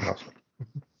Monster Squad house.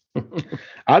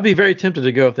 I'd be very tempted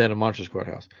to go if they had a Monster Squad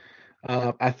house.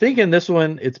 I think in this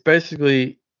one, it's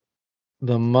basically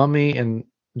the Mummy and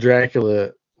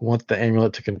Dracula want the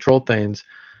amulet to control things,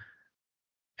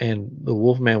 and the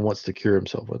Wolfman wants to cure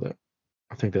himself with it.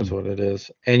 I think that's what it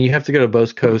is. And you have to go to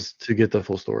both coasts to get the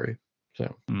full story.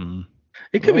 So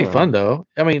it could be fun, though.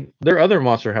 I mean, there are other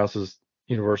monster houses,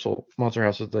 Universal monster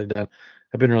houses they've done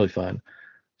have been really fun.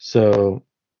 So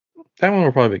that one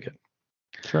will probably be good.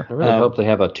 Sure. I really hope they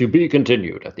have a to be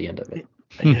continued at the end of it.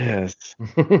 Yes.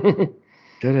 Go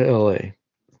to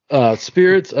LA.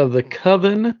 Spirits of the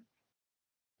Coven.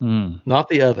 Not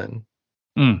the oven.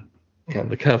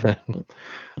 The Coven.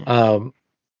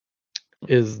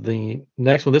 Is the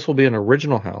next one. This will be an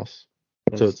original house.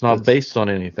 So it's not based on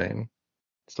anything.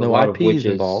 No IPs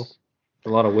involved. A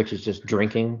lot of witches just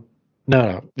drinking.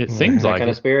 No. It seems like kind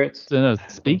of spirits. It's in a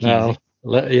speakeasy. No.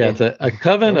 Yeah, it's a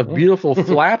coven of beautiful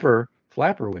flapper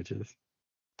witches.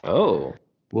 Oh.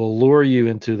 Will lure you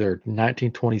into their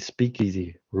 1920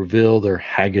 speakeasy, reveal their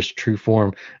haggish true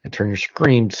form, and turn your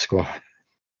scream squad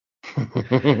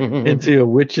into a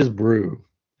witch's brew.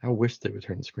 I wish they would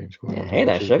turn the scream squad. Yeah, hey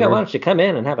there, sugar. Why don't you come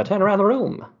in and have a turn around the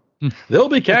room? They'll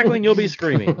be cackling, you'll be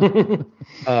screaming.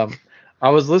 I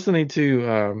was listening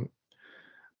to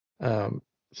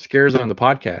Scares on the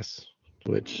podcast,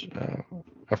 which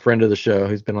a friend of the show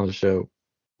who's been on the show,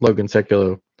 Logan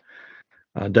Seculo,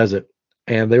 does it.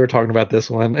 And they were talking about this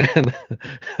one, and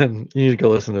you need to go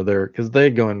listen to their, because they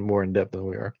go in more in depth than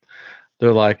we are.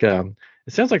 They're like, it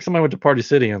sounds like somebody went to Party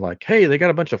City and like, hey, they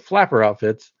got a bunch of flapper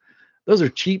outfits. Those are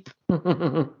cheap.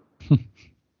 Let's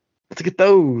get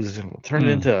those and we'll turn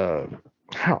it into a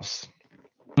house.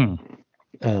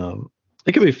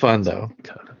 It could be fun though.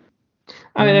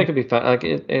 I mean, it could be fun. Like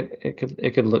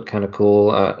it could look kind of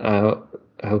cool.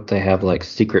 I hope they have like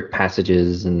secret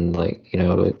passages and like,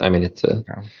 I mean, it's a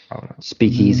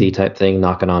speakeasy type thing,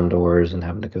 knocking on doors and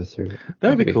having to go through.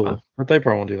 That'd be cool, fun. But they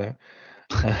probably won't do that.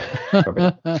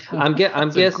 I'm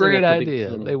guessing. A great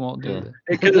idea. They won't do that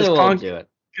because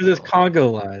it's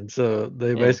Congo line, so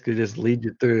they basically just lead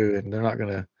you through, and they're not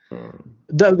gonna.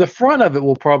 The front of it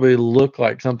will probably look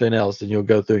like something else, and you'll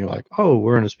go through and you're like, oh,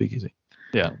 we're in a speakeasy.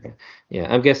 Yeah. Yeah,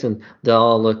 I'm guessing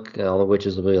all the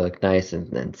witches will be like nice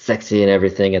and sexy and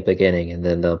everything at the beginning, and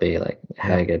then they'll be like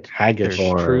haggish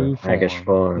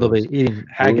form. They'll be eating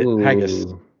haggis.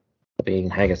 They'll be eating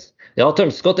haggis. They all turn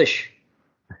Scottish.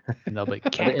 And they'll be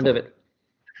at the end of it.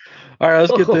 All right,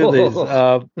 let's get through these.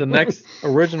 The next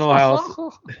original house.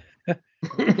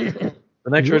 The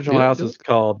next original house is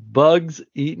called Bugs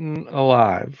Eaten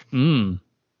Alive.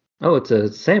 Oh, it's a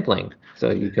sampling. So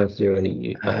you go through and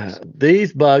eat bugs.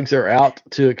 These bugs are out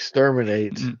to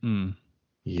exterminate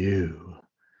you.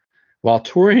 While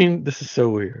touring, this is so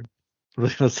weird. I'm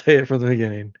just going to say it from the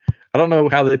beginning. I don't know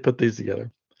how they put these together.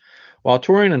 While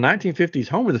touring a 1950s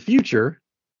Home of the Future,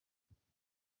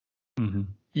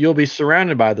 you'll be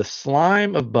surrounded by the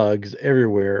slime of bugs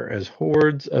everywhere as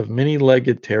hordes of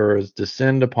many-legged terrors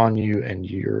descend upon you and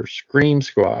your scream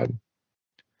squad.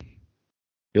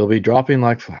 You'll be dropping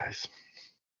like flies.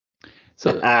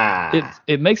 So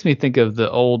it makes me think of the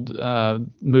old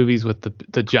movies with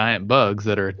the giant bugs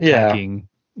that are attacking,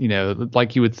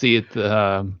 like you would see at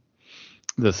the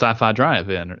Sci-Fi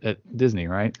Drive-In at Disney,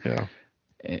 right? Yeah.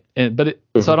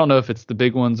 So I don't know if it's the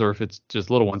big ones or if it's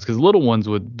just little ones, because little ones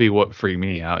would be what freak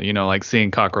me out, like seeing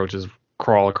cockroaches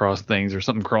crawl across things or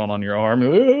something crawling on your arm,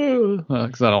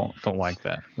 because I don't like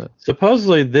that. But.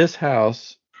 Supposedly this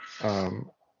house, for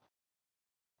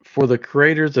the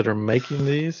creators that are making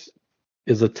these,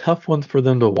 is a tough one for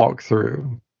them to walk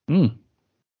through.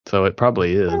 So it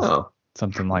probably is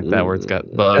something like that where it's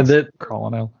got bugs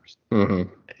crawling out.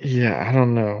 Yeah, I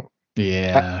don't know.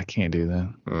 Yeah, I can't do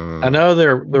that. I know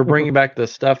they're bringing back the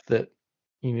stuff that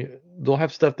they'll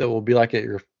have stuff that will be like at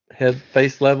your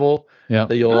face level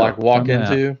that you'll like walk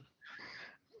into.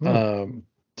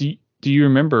 Do you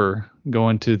remember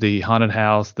going to the haunted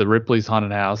house, the Ripley's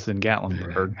haunted house in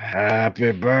Gatlinburg?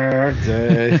 Happy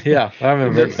birthday! Yeah, I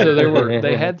remember. So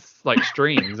they had like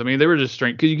strings. I mean, they were just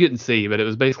strings because you couldn't see, but it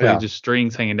was basically just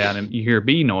strings hanging down, and you hear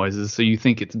bee noises, so you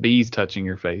think it's bees touching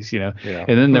your face, Yeah. And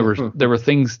then there were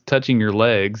things touching your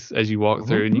legs as you walked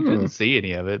through, and you couldn't see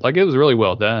any of it. Like it was really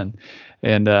well done,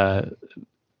 and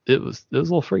it was a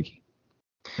little freaky.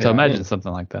 So imagine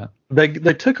something like that.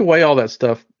 They took away all that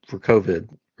stuff for COVID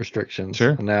restrictions.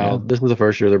 Sure. Now this was the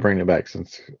first year they're bringing it back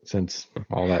since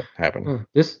all that happened.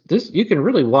 This you can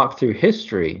really walk through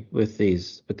history with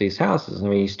these houses. I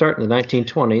mean, you start in the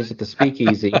 1920s at the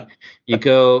Speakeasy. you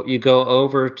go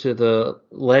over to the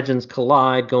Legends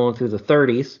Collide, going through the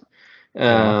 30s,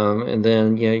 and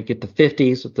then you get the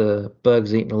 50s with the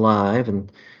Bugs Eaten Alive,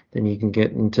 and then you can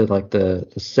get into like the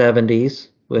 70s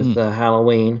with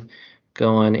Halloween,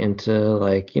 going into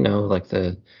like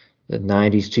the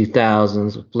 90s,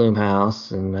 2000s with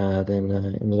Blumhouse, and then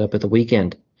ended up at the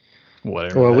Weekend.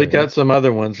 Whatever. Well, we got some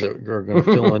other ones that are going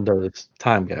to fill in those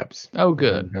time gaps. Oh,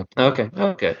 good. Okay.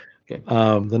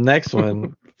 The next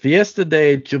one, Fiesta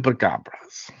de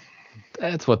Chupacabras.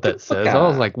 That's what that says. I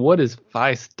was like, what is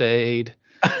Feistade?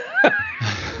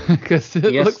 Because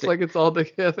it looks like it's all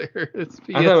together. It's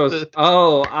Fiesta.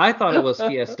 I thought it was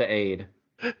Fiesta Aid.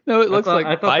 No, it looks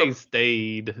like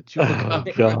Feistade. Oh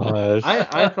gosh.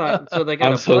 I thought so. They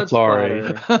got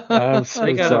splatter. I'm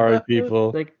so sorry,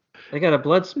 people. They got a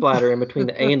blood splatter in between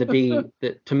the A and the D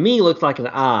that to me looks like an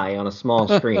I on a small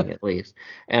screen at least.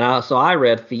 And so I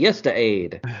read Fiesta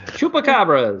Aid,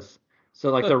 Chupacabras.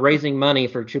 So like they're raising money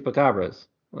for Chupacabras.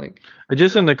 Like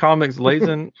just in the comics,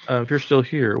 Lazen, if you're still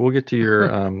here, we'll get to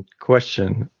your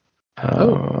question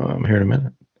here in a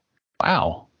minute.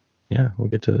 Wow. Yeah, we'll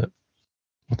get to that.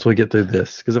 Once we get through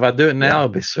this, because if I do it now,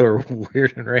 it'll be sort of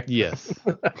weird and random. Yes,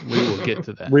 we will get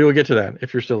to that. We will get to that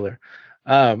if you're still there.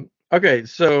 Okay,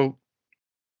 so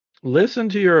listen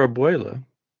to your abuela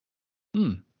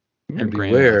and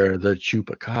beware the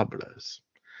chupacabras.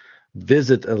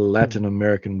 Visit a Latin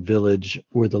American village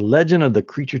where the legend of the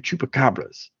creature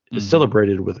chupacabras is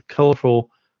celebrated with a colorful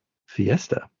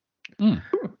fiesta.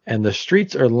 And the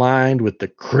streets are lined with the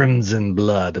crimson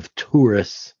blood of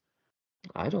tourists.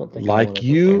 I don't think like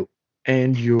you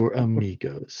and your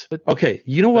amigos. Okay,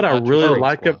 you know what I really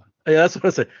like about that's what I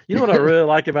say. You know what I really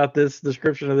like about this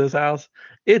description of this house?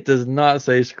 It does not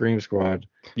say Scream Squad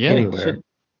anywhere.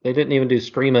 They didn't even do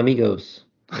Scream Amigos.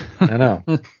 I know.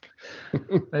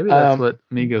 Maybe that's what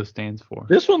Amigo stands for.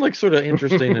 This one looks sort of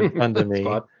interesting and fun to me.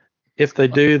 If they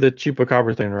do the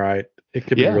Chupacabra thing right, it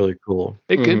could be really cool.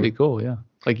 It could be cool, yeah.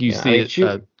 Like you see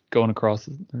it going across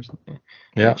or something.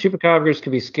 Yeah. Chupacabras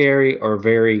can be scary or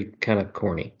very kind of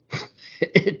corny.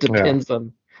 It depends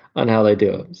on how they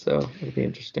do it. So it'd be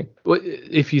interesting. Well,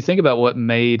 if you think about what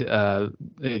made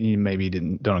you maybe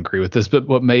don't agree with this, but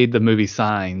what made the movie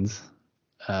Signs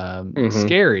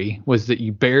scary was that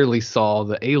you barely saw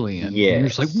the alien. Yeah. You're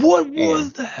just like, what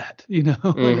was that? You know?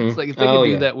 It's like if they could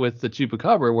do that with the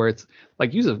Chupacabra, where it's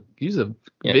like use a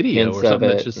video or something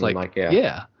that's just like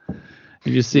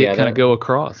you just see it kind of go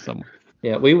across somewhere.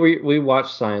 Yeah, we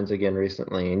watched Signs again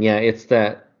recently, and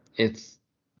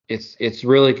it's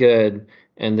really good.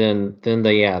 And then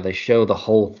they show the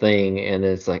whole thing, and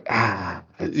it's like that's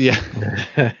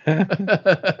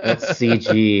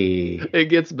CG. It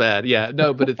gets bad,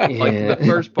 no, but it's like the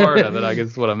first part of it, I guess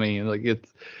is what I mean. Like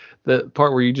it's the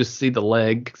part where you just see the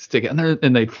leg stick out,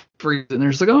 and they freeze, and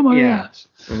they're just like, oh my gosh.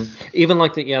 Even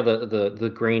like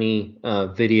the grainy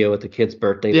video at the kid's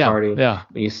birthday party. Yeah,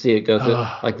 when you see it go through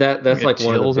like that. That's like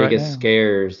one of the biggest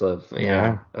scares of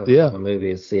the movie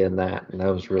is seeing that, and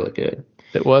that was really good.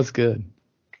 It was good.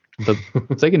 So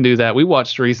they can do that. We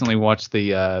recently watched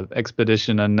the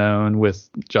Expedition Unknown with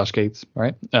Josh Gates,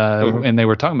 right? And they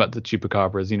were talking about the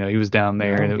Chupacabras. You know, he was down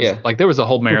there, and it was like there was a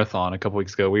whole marathon a couple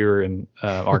weeks ago. We were in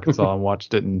Arkansas and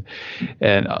watched it, and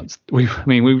we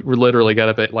were literally got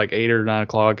up at like 8 or 9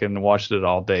 o'clock and watched it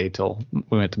all day till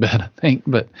we went to bed, I think.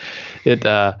 But it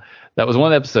that was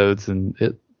one of the episodes, and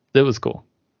it was cool.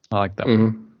 I like that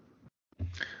one.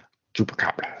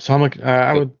 Chupacabra. So I'm like,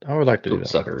 I would like to do that.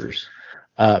 Suckers.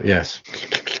 Yes.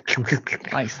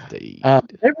 Nice day.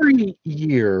 Every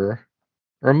year,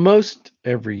 or most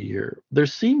every year, there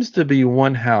seems to be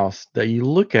one house that you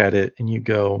look at it and you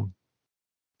go,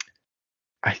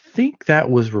 I think that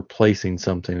was replacing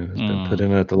something that has been put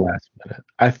in at the last minute.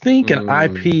 I think an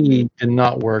IP did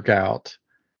not work out,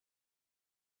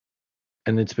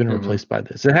 and it's been replaced by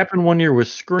this. It happened one year with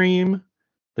Scream.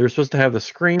 They were supposed to have the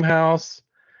Scream house.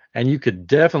 And you could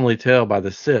definitely tell by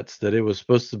the sits that it was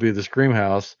supposed to be the Scream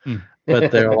house, but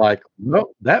they're like,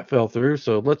 nope, that fell through,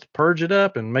 so let's purge it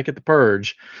up and make it the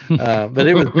Purge. But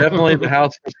it was definitely the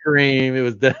house for Scream. It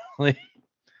was definitely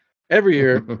every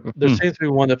year there seems to be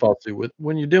one that falls through.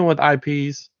 When you're dealing with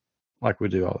IPs, like we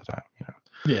do all the time, you know.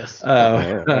 Yes,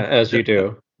 as you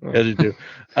do, as you do.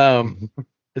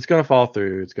 It's gonna fall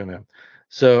through. It's gonna.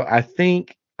 So I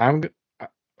think I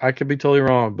could be totally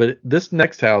wrong, but this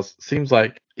next house seems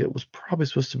like it was probably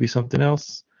supposed to be something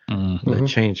else. They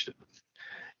changed it.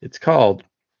 It's called,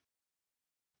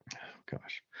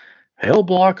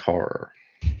 Hellblock Horror.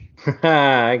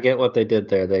 I get what they did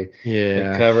there. They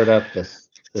covered up the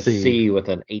C with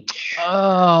an H.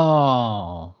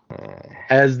 Oh.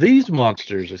 As these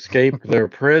monsters escape their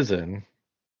prison,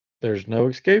 there's no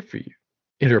escape for you.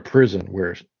 Enter a prison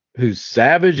whose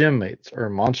savage inmates are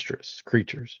monstrous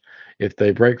creatures. If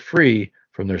they break free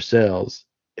from their cells,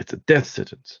 it's a death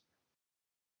sentence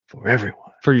for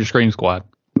everyone. For your Scream Squad.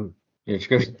 This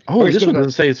one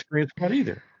doesn't say Scream Squad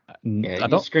either.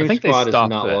 Yeah, Scream Squad is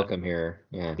not welcome here.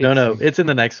 Yeah. No, it's in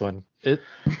the next one. It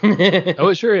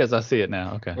sure is. I see it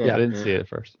now. Okay. Yeah, I didn't see it at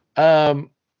first.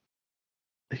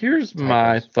 Here's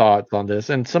my thoughts on this,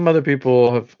 and some other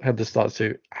people have had this thought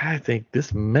too. I think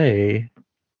this may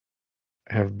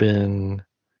have been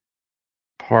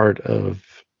part of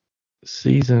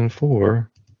season 4,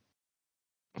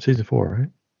 right?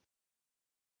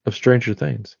 Of Stranger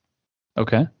Things.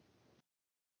 Okay.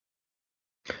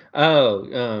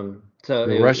 Oh, so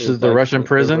the Russian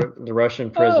prison. The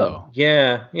Russian prison. Oh.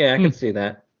 Yeah, I could see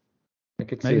that. I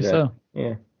could see that. So.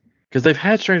 Yeah, because they've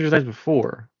had Stranger Things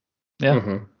before. Yeah.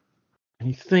 Mm-hmm. And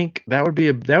you think that would be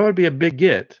a big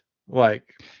get,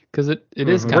 like, because it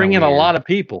is bring in a lot of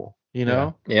people, you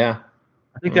know. Yeah.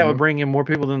 I think that would bring in more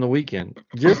people than The Weeknd.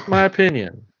 Just my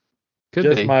opinion.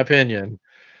 My opinion.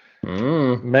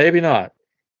 Maybe not.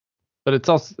 But it's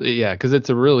also because it's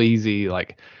a real easy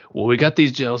we got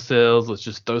these jail cells. Let's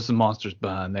just throw some monsters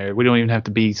behind there. We don't even have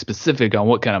to be specific on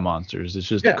what kind of monsters. It's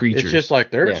just creatures. It's just like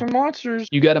there's some monsters.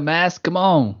 You got a mask? Come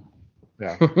on.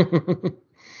 Yeah.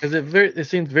 Because it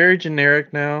seems very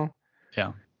generic now.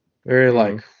 Yeah. Very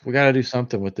we got to do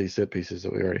something with these set pieces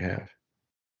that we already have.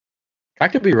 I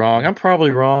could be wrong. I'm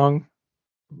probably wrong,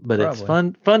 but it's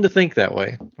fun to think that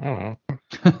way. I don't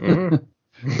know.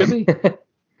 Could be.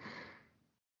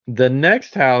 The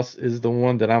next house is the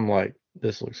one that I'm like,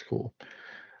 this looks cool.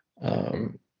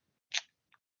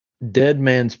 Dead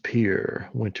Man's Pier,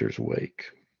 Winter's Wake.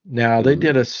 Now they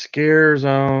did a scare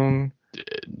zone.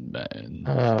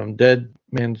 Dead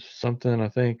Man's something, I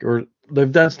think, or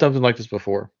they've done something like this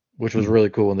before, which was really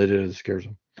cool when they did it as a scare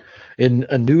zone. In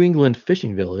a New England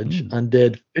fishing village,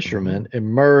 undead fishermen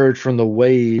emerge from the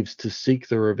waves to seek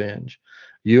their revenge.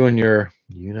 You and your,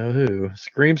 who,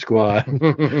 Scream Squad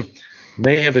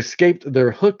may have escaped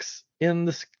their hooks in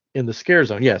the scare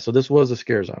zone. Yeah, so this was a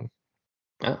scare zone.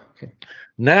 Oh, okay.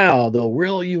 Now they'll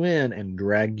reel you in and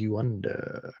drag you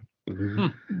under.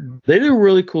 They do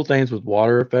really cool things with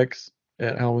water effects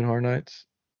at Halloween Horror Nights.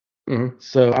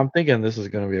 So I'm thinking this is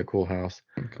going to be a cool house.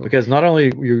 Cool. Because not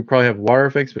only you probably have water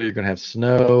effects, but you're going to have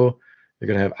snow, you're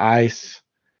going to have ice.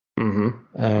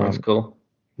 That's cool.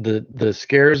 The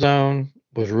scare zone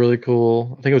was really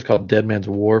cool. I think it was called Dead Man's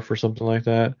Wharf or something like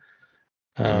that.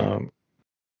 I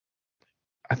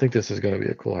think this is going to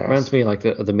be a cool house. Reminds me like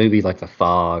the movie, like The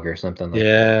Fog or something.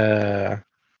 Yeah.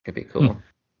 Could be cool.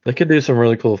 They could do some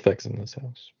really cool effects in this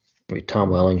house. Maybe Tom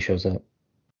Welling shows up.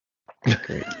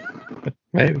 Great.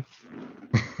 Maybe.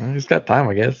 Well, he's got time,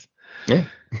 I guess. Yeah.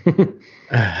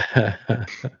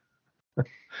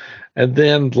 And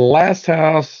then the last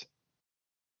house.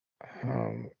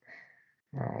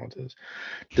 It is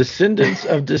Descendants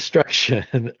of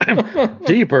Destruction.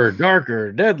 Deeper,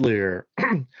 darker, deadlier.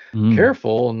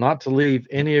 Careful not to leave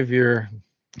any of your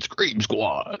Scream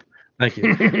Squad. Thank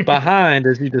you. Behind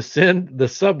as you descend the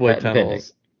subway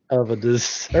tunnels of a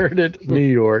deserted New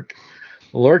York.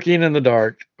 Lurking in the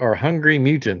dark are hungry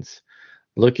mutants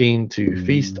looking to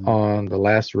feast on the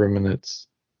last remnants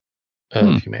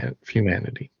of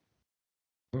humanity.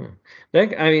 I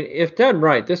mean, if done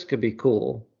right, this could be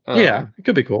cool. Yeah, it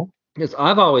could be cool. Because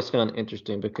I've always found it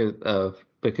interesting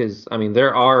because I mean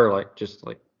there are just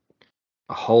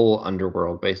a whole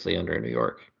underworld basically under New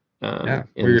York. In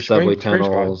the subway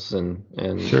tunnels and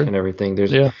everything.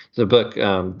 There's the book,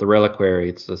 The Reliquary.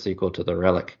 It's the sequel to The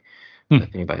Relic.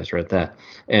 If anybody has read that,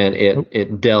 and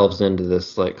it delves into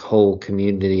this whole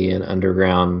community and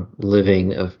underground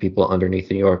living of people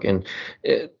underneath New York, and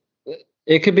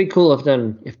it could be cool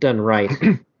if done right.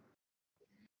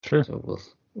 Sure. So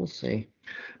we'll see.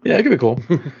 Yeah, it could be cool.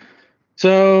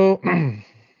 So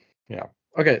yeah,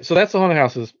 okay. So that's the haunted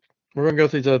houses. We're gonna go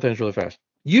through these other things really fast.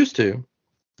 Used to,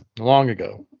 long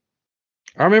ago,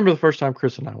 I remember the first time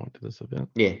Chris and I went to this event.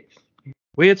 Yeah.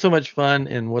 We had so much fun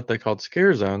in what they called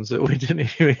scare zones that we didn't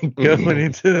even go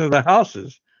into the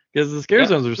houses because the scare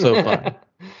zones are so fun.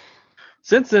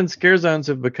 Since then, scare zones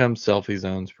have become selfie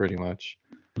zones pretty much,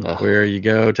 where you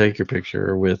go take your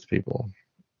picture with people.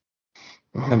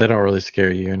 And they don't really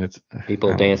scare you. And it's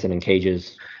people dancing in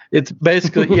cages. It's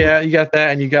basically, you got that.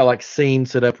 And you got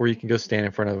scenes set up where you can go stand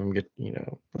in front of them and get,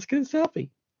 let's get a selfie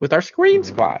with our Scream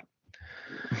Squad.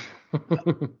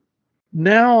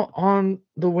 now on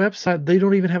the website, they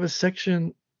don't even have a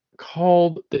section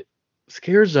called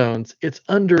Scare Zones. It's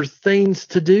under Things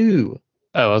to Do.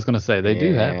 Oh, I was going to say, they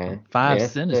do have 5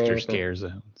 sinister scare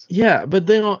zones. Yeah, but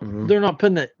they don't. They're not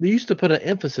putting it. They used to put an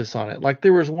emphasis on it. Like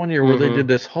there was one year where they did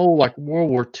this whole like World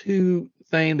War II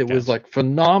thing that was like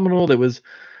phenomenal. That was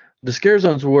the scare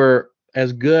zones were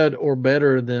as good or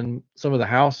better than some of the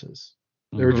houses.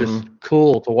 They were just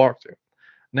cool to walk through.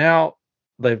 Now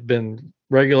they've been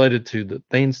regulated to the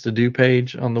Things to Do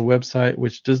page on the website,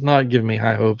 which does not give me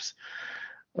high hopes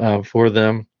for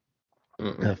them.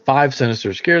 5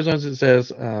 sinister scare zones. It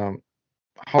says.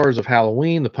 Horrors of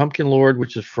Halloween, The Pumpkin Lord,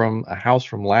 which is from a house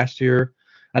from last year.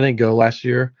 I didn't go last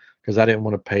year because I didn't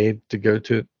want to pay to go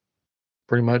to it.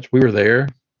 Pretty much, we were there,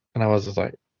 and I was just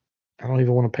like, I don't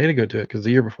even want to pay to go to it because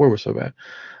the year before was so bad,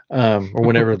 or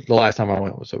whenever the last time I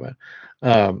went was so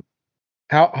bad.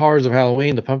 Horrors of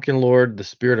Halloween, The Pumpkin Lord, The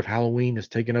Spirit of Halloween has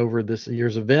taken over this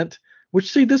year's event.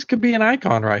 Which, see, this could be an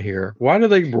icon right here. Why do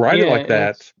they write it like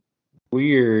that?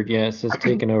 Weird. Yeah, it says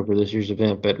taken over this year's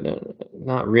event, but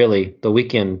not really. The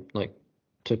weekend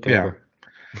took over.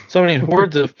 So many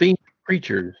hordes of fiend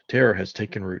creatures. Terror has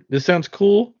taken root. This sounds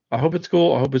cool. I hope it's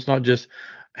cool. I hope it's not just,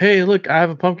 hey, look, I have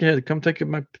a pumpkin head. Come take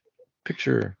my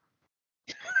picture.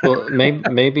 Well,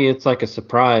 maybe it's like a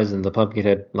surprise, and the pumpkin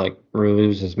head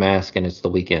removes his mask, and it's the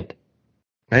weekend.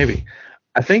 Maybe.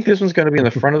 I think this one's going to be in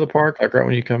the front of the park, like right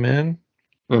when you come in.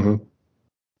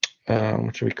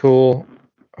 Which would be cool.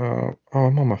 I'm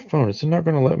on my phone. Is it not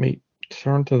going to let me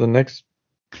turn to the next?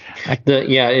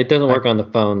 It doesn't work on the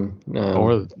phone.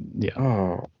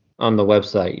 On the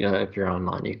website, if you're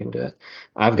online, you can do it.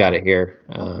 I've got it here.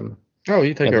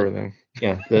 You take over then.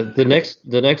 Yeah.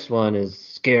 The next one is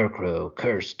Scarecrow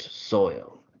Cursed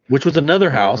Soil, which was another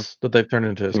house that they've turned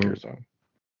into a scare zone.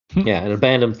 Yeah, an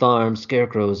abandoned farm.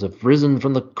 Scarecrows have risen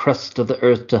from the crust of the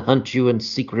earth to hunt you and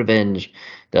seek revenge.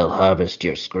 They'll harvest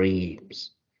your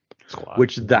screams. Squad.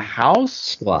 Which the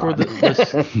house for the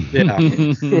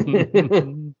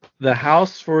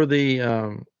house for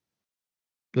the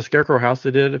Scarecrow house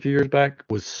they did a few years back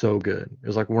was so good. It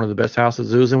was like one of the best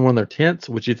houses. It was in one of their tents,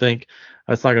 which you think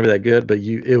that's not going to be that good, but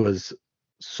it was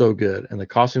so good, and the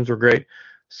costumes were great.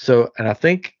 So, and I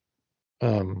think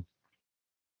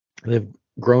they've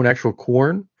grown actual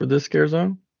corn for this scare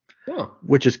zone,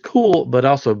 which is cool, but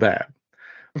also bad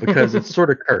because it's sort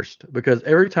of cursed. Because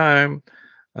every time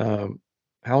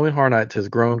Halloween Horror Nights has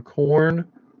grown corn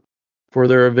for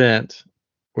their event,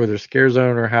 or their scare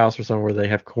zone or house or somewhere they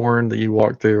have corn that you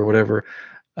walk through or whatever,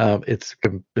 it's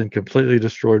been completely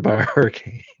destroyed by a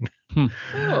hurricane.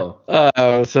 So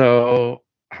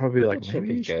I would be like,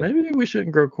 maybe we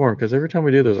shouldn't grow corn because every time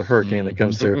we do, there's a hurricane that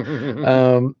comes through.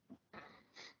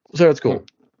 So it's cool.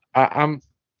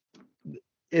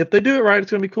 If they do it right,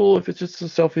 it's gonna be cool. If it's just a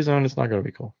selfie zone, it's not gonna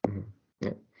be cool.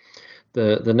 Yeah.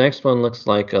 The next one looks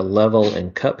like a level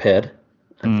in Cuphead,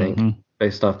 I think,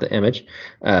 based off the image.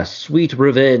 Sweet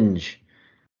Revenge.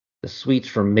 The sweets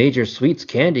from Major Sweets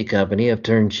Candy Company have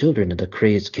turned children into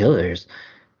crazed killers.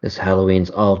 This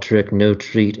Halloween's all trick, no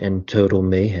treat, and total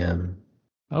mayhem.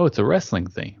 Oh, it's a wrestling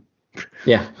theme.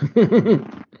 Yeah.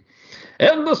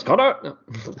 And the Scudder.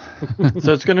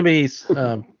 So it's going to be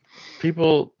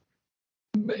people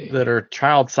that are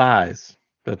child size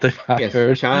that they hired.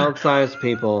 Yes, child size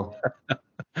people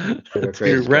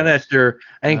to run at your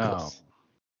ankles. Oh.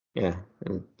 Yeah,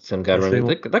 and some guy running.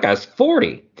 That guy's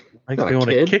 40. Makes me want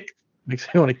to kick. Makes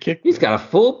me want to kick. He's got a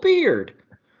full beard.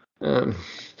 And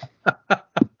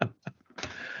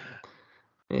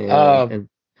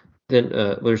then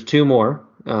there's 2 more.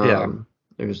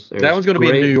 There's that one's going to be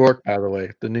in New York, by the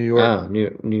way. The New York. Oh,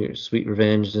 New Sweet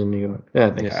Revenge is in New York. Yeah,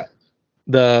 I think so.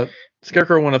 The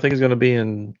Scarecrow one, I think, is going to be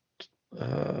in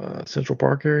Central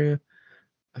Park area.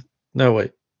 No,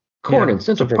 wait. Corn in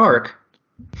Central Park.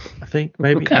 I think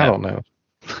maybe. Okay. I don't know.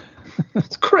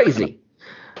 It's crazy.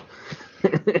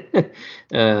 The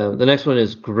next one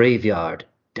is Graveyard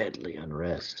Deadly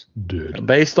Unrest.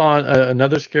 Based on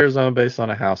another scare zone based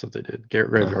on a house that they did.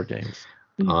 Graveyard Games.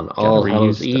 On All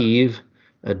Hallows Eve,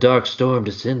 a dark storm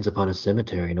descends upon a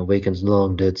cemetery and awakens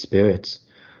long dead spirits.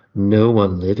 No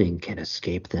one living can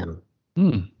escape them.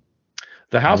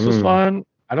 The house was fun.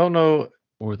 I don't know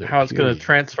how it's going to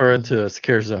transfer into a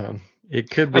scare zone. It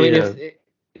could be. I mean,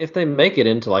 if they make it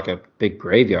into like a big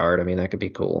graveyard, I mean, that could be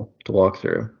cool to walk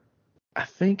through. I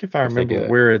think if I remember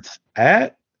where it's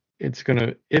at, it's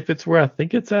gonna. If it's where I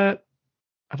think it's at,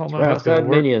 I don't know how it's gonna work.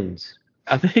 Minions.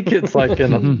 I think it's like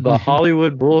in the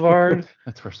Hollywood Boulevard.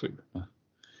 That's where sweet.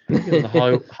 In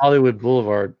the Hollywood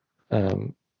Boulevard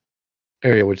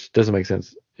area, which doesn't make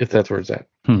sense if that's where it's at.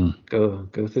 Go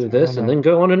through this and then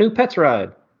go on a new Pets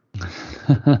ride.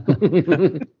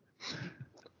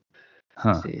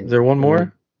 Huh. Is there one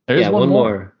more? There's one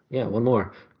more. Yeah, one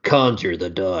more. Conjure the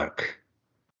dark.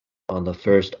 On the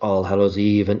first All Hallows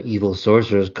Eve, an evil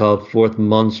sorceress called forth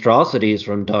monstrosities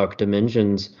from dark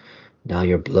dimensions. Now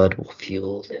your blood will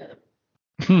fuel them.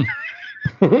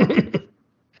 All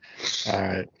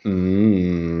right.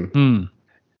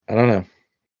 I don't know.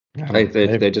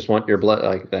 They just want your blood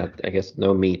like that. I guess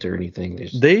no meat or anything.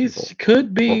 These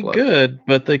could be good,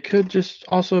 but they could just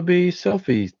also be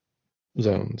selfie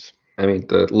zones. I mean,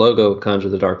 the logo Conjure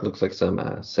the Dark looks like some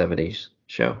 70s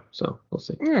show, so we'll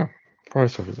see. Yeah, probably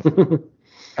selfie zone.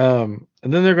 And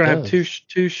then they're going to have two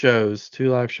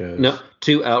live shows. No,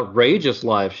 2 outrageous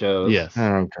live shows. Yes.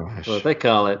 Oh, gosh. What they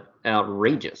call it,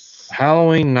 outrageous.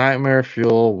 Halloween Nightmare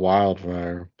Fuel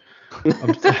Wildfire.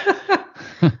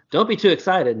 Don't be too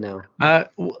excited now.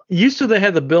 Used to they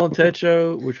had the Bill and Ted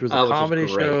show, which was a comedy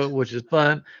show, which is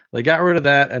fun. They got rid of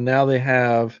that, and now they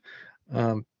have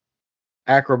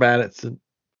acrobatics and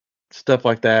stuff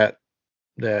like that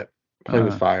play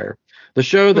with fire. The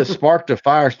show that sparked a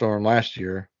firestorm last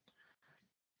year.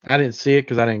 I didn't see it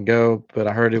because I didn't go, but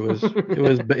I heard it was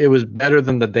better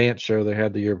than the dance show they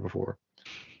had the year before.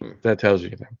 That tells you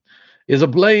anything. Is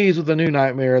ablaze with a new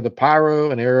nightmare. The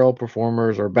pyro and aerial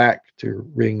performers are back to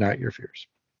reignite your fears.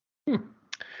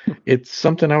 It's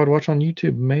something I would watch on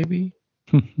YouTube, maybe,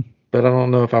 but I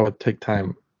don't know if I would take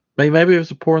time. Maybe if it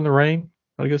was a pour in the rain,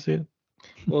 I'd go see it.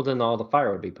 Well, then all the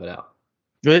fire would be put out.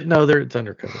 No, it's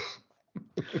undercover.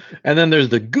 And then there's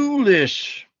the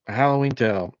Ghoulish Halloween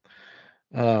Tale.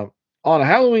 On a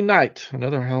Halloween night,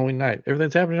 another Halloween night.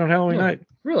 Everything's happening on Halloween night.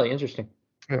 Really interesting.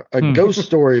 A ghost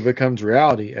story becomes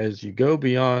reality as you go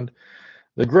beyond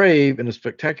the grave in a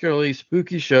spectacularly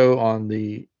spooky show on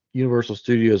the Universal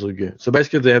Studios Lagoon. So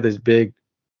basically, they have these big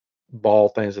ball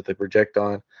things that they project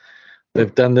on.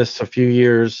 They've done this a few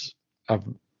years. I've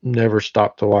never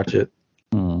stopped to watch it.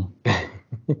 I've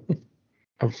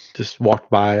just walked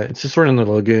by it. It's just sort of in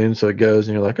the lagoon, so it goes,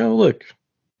 and you're like, oh, look,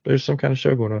 there's some kind of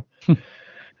show going on.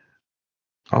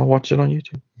 I'll watch it on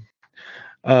YouTube.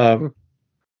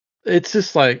 It's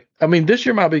just like, I mean, this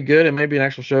year might be good. It may be an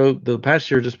actual show. The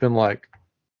past year just been like,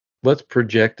 let's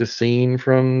project a scene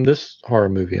from this horror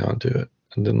movie onto it.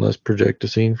 And then let's project a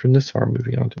scene from this horror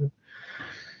movie onto it.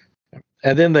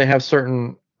 And then they have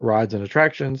certain rides and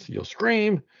attractions. You'll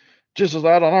scream just as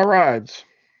loud on our rides.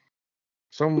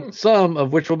 Some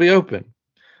of which will be open.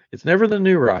 It's never the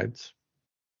new rides.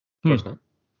 Of course not.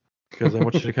 Because they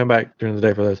want you to come back during the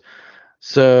day for those.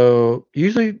 So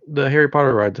usually the Harry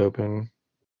Potter ride's open.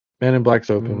 Man in Black's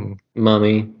open.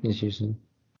 Mummy is usually.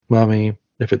 Mummy,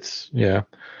 if it's,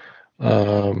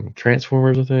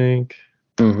 Transformers, I think.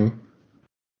 Mm-hmm.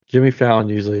 Jimmy Fallon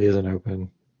usually isn't open.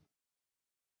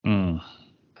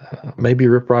 Maybe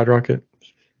Rip Ride Rocket.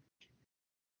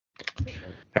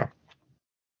 Yeah.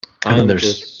 And then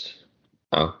there's.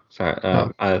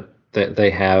 Sorry.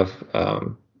 They have.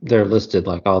 They're listed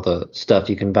like all the stuff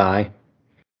you can buy.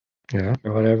 Yeah.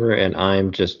 Or whatever, and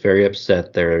I'm just very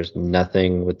upset there's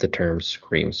nothing with the term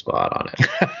Scream Squad on it.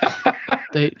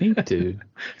 They need to.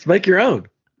 Let's make your own.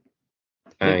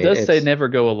 It does say never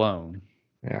go alone.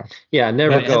 Yeah. Yeah,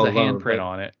 never go alone. It has a handprint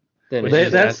on it.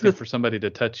 That's asking for somebody to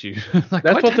touch you. Like,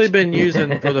 that's what they've been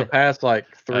using for the past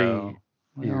 3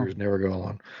 years. Never go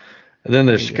alone. And then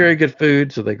there's scary good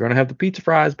food, so they're going to have the pizza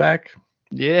fries back.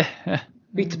 Yeah.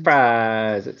 Pizza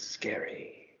fries. It's scary.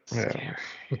 Yeah.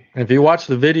 And if you watch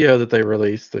the video that they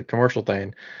released, the commercial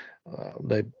thing,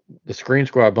 the Scream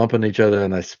Squad bumping each other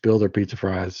and they spill their pizza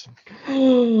fries.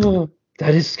 That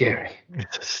is scary.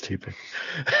 It's just stupid.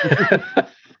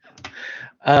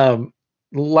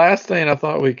 Last thing I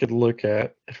thought we could look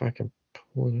at, if I can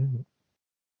pull it in,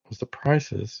 was the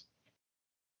prices.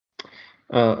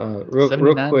 Real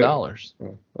 $79.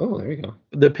 Quick. Oh, there you go.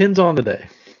 Depends on the day.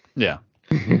 Yeah.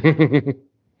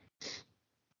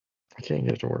 I can't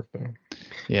get it to work though.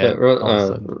 Yeah,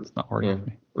 it's not working for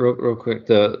me. Real quick,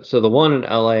 the one in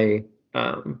LA,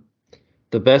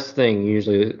 the best thing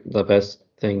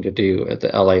to do at the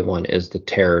LA one is the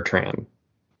Terror Tram.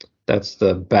 That's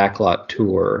the backlot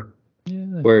tour,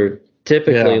 where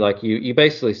typically like you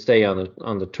basically stay on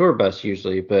the tour bus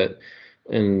usually, but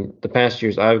in the past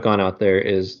years I've gone out there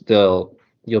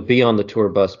you'll be on the tour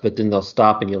bus, but then they'll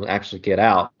stop and you'll actually get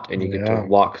out and you get to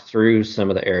walk through some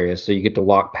of the areas. So you get to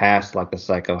walk past like the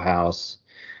Psycho House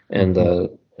and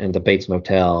the Bates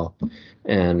Motel.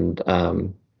 And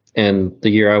the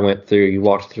year I went through, you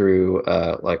walked through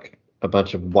like a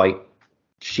bunch of white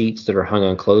sheets that are hung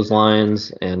on clotheslines,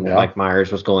 and Mike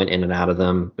Myers was going in and out of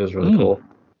them. It was really cool.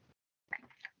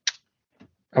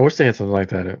 I wish they had something like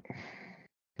that at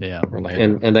Yeah.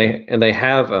 Orlando. And they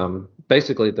have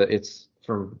basically it's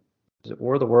from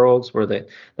War of the Worlds where they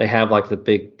have like the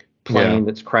big plane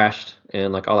that's crashed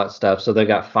and like all that stuff. So they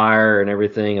got fire and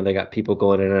everything, and they got people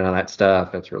going in and out of that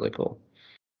stuff. It's really cool.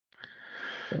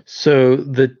 So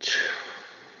the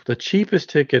cheapest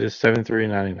ticket is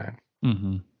 $73.99.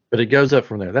 Mm-hmm. But it goes up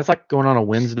from there. That's like going on a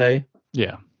Wednesday.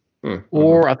 Yeah. Mm-hmm.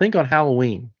 Or I think on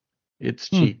Halloween, it's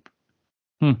cheap.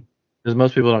 Because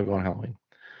most people don't go on Halloween.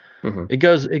 Mm-hmm. It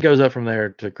goes up from there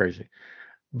to crazy.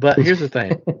 But here's the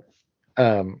thing.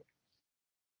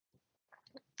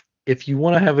 If you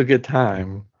want to have a good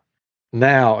time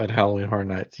now at Halloween Horror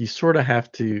Nights, you sort of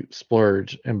have to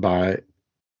splurge and buy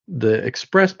the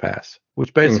Express Pass,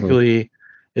 which basically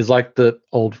is like the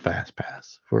old Fast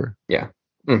Pass for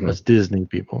us Disney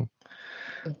people.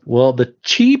 Well, the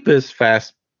cheapest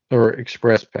Fast or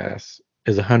Express Pass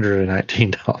is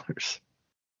 $119.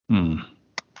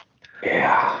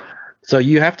 Yeah. So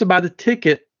you have to buy the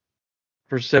ticket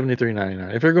for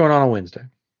 $73.99 if you're going on a Wednesday.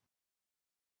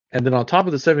 And then on top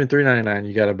of the $73.99,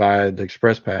 you got to buy the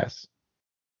Express Pass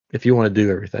if you want to do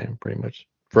everything, pretty much,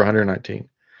 for $119.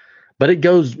 But it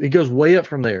goes way up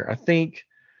from there. I think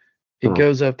it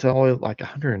goes up to only like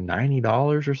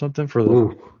 $190 or something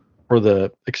for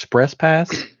the Express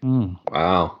Pass.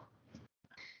 Wow,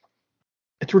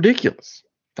 it's ridiculous.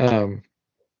 And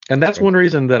that's one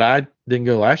reason that I didn't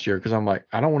go last year, because I'm like,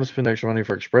 I don't want to spend extra money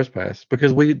for Express Pass,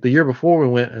 because the year before we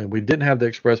went and we didn't have the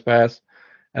Express Pass,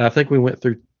 and I think we went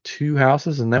through 2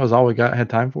 houses and that was all we had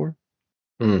time for.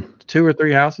 2 or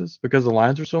 3 houses because the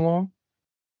lines were so long.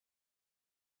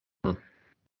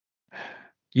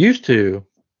 Used to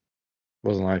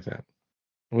wasn't like that.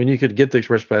 I mean, you could get the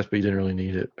Express Pass, but you didn't really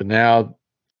need it. But now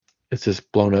it's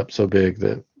just blown up so big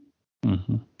that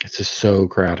it's just so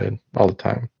crowded all the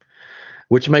time,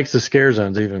 which makes the scare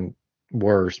zones even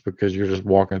worse, because you're just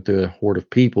walking through a horde of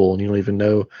people and you don't even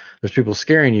know there's people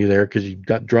scaring you there, because you've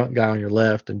got drunk guy on your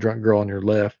left and drunk girl on your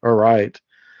left or right,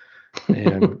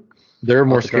 and they're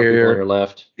more scarier on your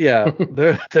left. Yeah,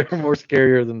 they're more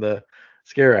scarier than the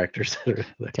scare actors that are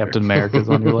there. Captain America's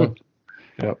on your left.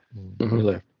 Yep, on your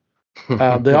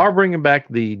left. They are bringing back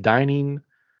the dining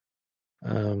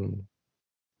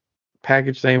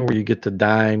package thing where you get to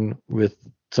dine with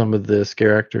some of the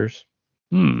scare actors.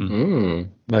 They so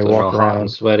walk around hot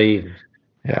and sweaty.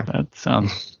 Yeah, that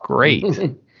sounds great.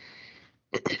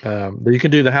 But you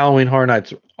can do the Halloween Horror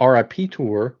Nights RIP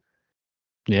tour.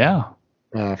 Yeah,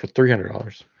 for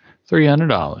 $300.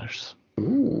 $300.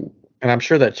 Ooh. And I'm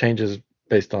sure that changes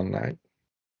based on night.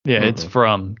 Yeah, it's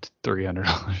from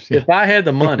 $300. Yeah. If I had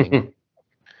the money,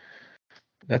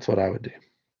 that's what I would do.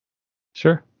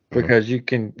 Sure. Because you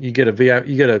get a VIP,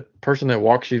 you get a person that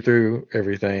walks you through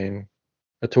everything,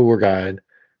 a tour guide,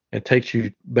 and takes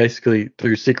you basically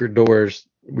through secret doors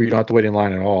where you don't have to wait in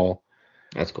line at all.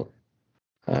 That's cool.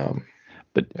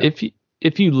 But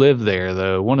if you live there,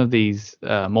 though, one of these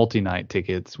multi-night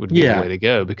tickets would be the way to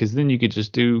go, because then you could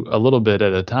just do a little bit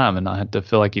at a time and not have to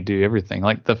feel like you do everything.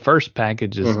 Like the first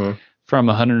package is from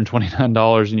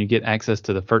 $129, and you get access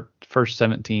to the first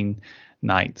 17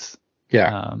 nights.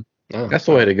 Yeah, that's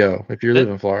the way to go if you live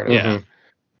in Florida. Yeah,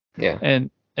 yeah.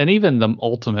 And even the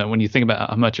ultimate, when you think about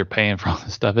how much you're paying for all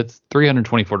this stuff, it's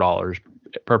 $324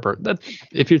 per person. That's,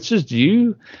 if it's just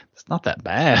you, it's not that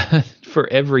bad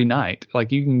for every night.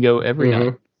 Like you can go every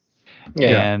night.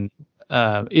 Yeah. And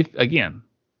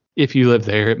if you live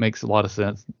there, it makes a lot of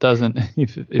sense. Doesn't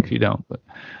if you don't. But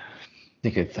I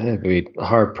think it'd be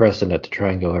hard pressed enough to try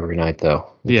and go every night,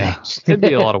 though. Yeah, it'd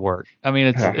be a lot of work. I mean,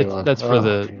 it's the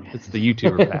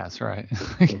YouTuber pass, right?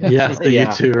 Yeah, the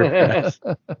YouTuber pass.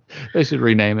 They should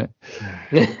rename it.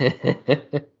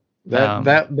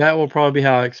 That will probably be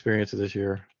how I experience it this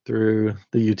year, through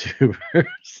the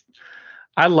YouTubers.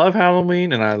 I love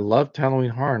Halloween and I loved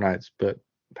Halloween Horror Nights, but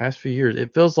the past few years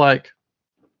it feels like,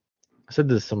 I said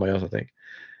this to somebody else, I think,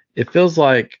 it feels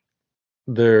like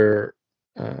they're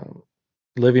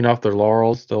living off their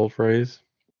laurels, the old phrase.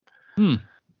 They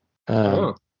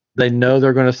know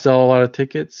they're going to sell a lot of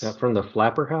tickets. Not from the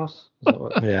Flapper House?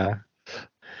 Yeah.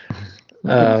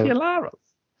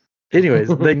 Anyways,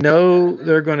 they know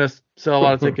they're going to sell a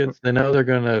lot of tickets. They know they're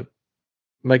going to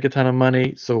make a ton of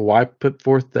money. So why put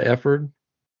forth the effort?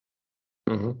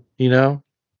 You know?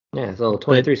 Yeah, it's a little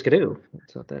 23 skidoo.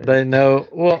 They know.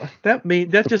 Well, that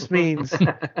just means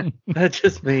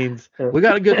we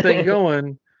got a good thing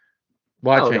going.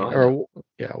 Why change?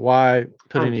 Why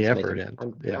put any effort in?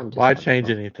 Why change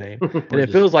anything? And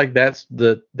it feels like that's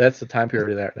the time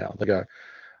period there now. They go,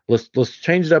 let's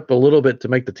change it up a little bit to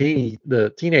make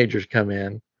the teenagers come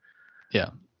in.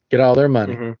 Yeah. Get all their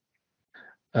money.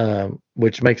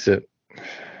 Which makes it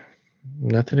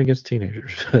Nothing against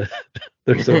teenagers.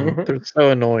 they're so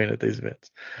annoying at these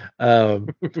events. So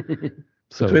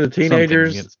between the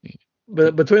teenagers,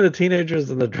 but between the teenagers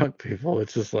and the drunk people,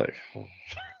 it's just like,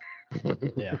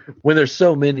 yeah. When there's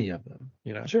so many of them,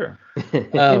 Sure. In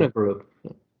a group.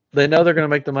 They know they're going to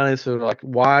make the money, so like,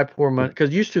 why pour money?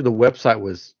 Because used to the website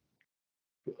was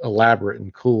elaborate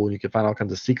and cool. You could find all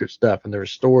kinds of secret stuff, and there were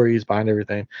stories behind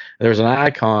everything. And there was an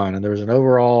icon, and there was an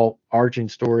overall arching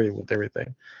story with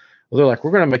everything. Well, they're like,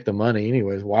 we're going to make the money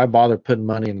anyways. Why bother putting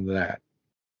money into that?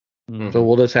 Mm-hmm. So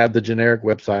we'll just have the generic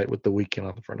website with the weekend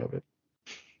on the front of it.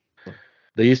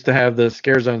 They used to have the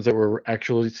scare zones that were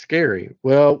actually scary.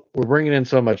 Well, we're bringing in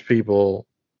so much people.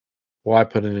 Why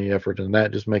put any effort in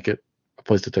that? Just make it a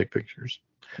place to take pictures.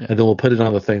 Yeah. And then we'll put it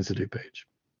on the things to do page.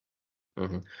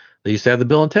 Mm-hmm. They used to have the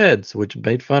Bill and Ted's, which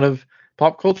made fun of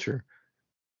pop culture.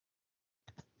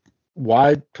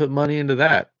 Why put money into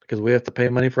that? Because we have to pay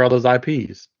money for all those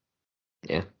IPs.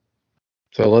 Yeah.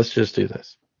 So let's just do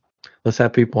this. Let's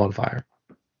have people on fire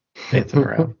dancing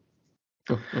around.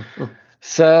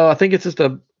 So I think it's just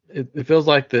it feels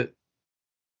like that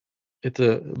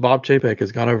Bob Chapek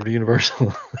has gone over to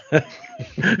Universal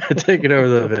and taken over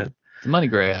the event. It's a money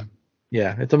grab.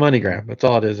 Yeah, it's a money grab. That's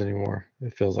all it is anymore.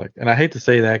 It feels like, and I hate to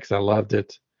say that because I loved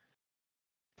it,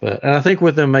 and I think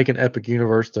with them making Epic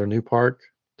Universe their new park,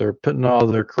 they're putting all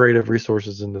their creative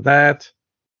resources into that.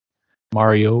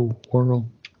 Mario World.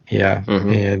 Yeah,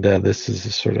 and this is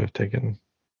just sort of taking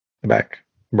the back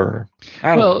burner.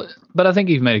 But I think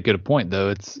you've made a good point though.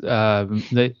 It's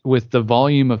with the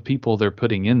volume of people they're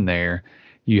putting in there,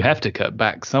 you have to cut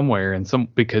back somewhere,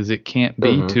 because it can't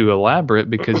be too elaborate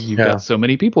because you've got so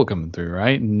many people coming through,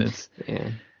 right? And it's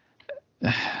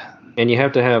and you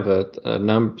have to have a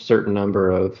certain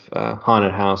number of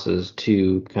haunted houses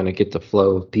to kind of get the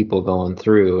flow of people going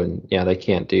through, and they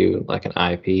can't do like an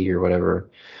IP or whatever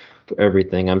for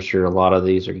everything. I'm sure a lot of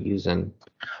these are using.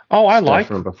 Oh, I like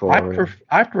from before.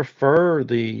 I prefer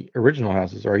the original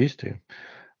houses, or I used to.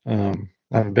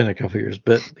 I haven't been a couple of years,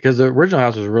 but because the original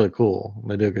houses are really cool,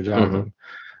 they do a good job of them.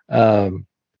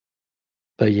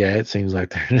 But yeah, it seems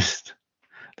like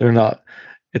they're not.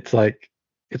 It's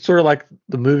sort of like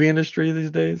the movie industry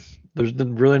these days. There's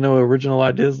really no original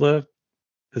ideas left.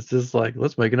 It's just like,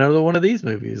 let's make another one of these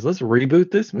movies. Let's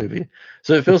reboot this movie.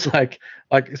 So it feels like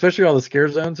especially all the scare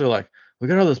zones are like, we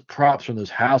got all those props from those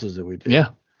houses that we did. Yeah.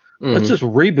 Let's just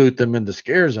reboot them into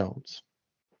scare zones.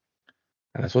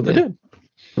 And that's what they did.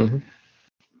 Mm-hmm.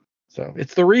 So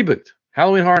it's the reboot.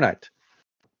 Halloween Horror Night.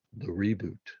 The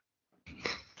reboot.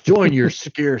 Join your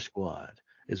scare squad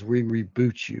as we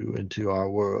reboot you into our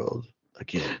world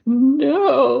again.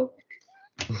 No.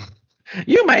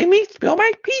 You made me spill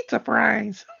my pizza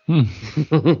fries.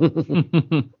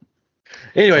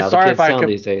 Anyway, sorry if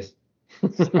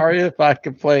I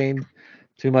complained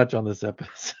too much on this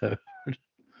episode.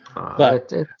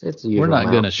 But it's we're not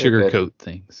going to sugarcoat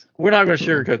things. We're not going to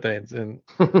sugarcoat things. And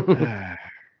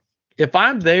if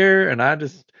I'm there and I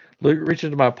just reach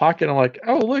into my pocket, I'm like,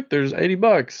 oh, look, there's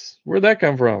 $80. Where'd that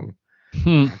come from?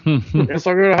 Guess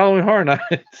I'll go to Halloween Horror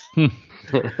Nights.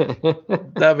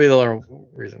 That'd be the only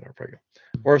reason I'd probably go.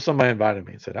 Or if somebody invited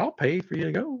me and said, I'll pay for you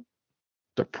to go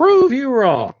to prove you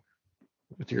wrong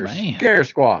with your scare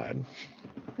squad.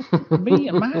 Be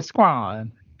in my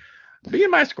squad. Be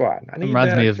in my squad. I need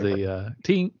reminds me of the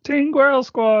Teen Squirrel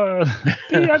Squad.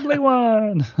 The ugly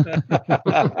one.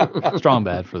 Strong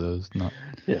Bad for those. Not.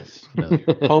 Yes. No.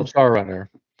 Homestar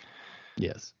Runner.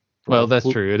 Yes. Well, that's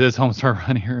true. It is Homestar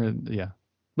Runner. Yeah.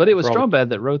 But it was Strong Bad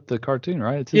that wrote the cartoon,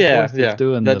 right? It's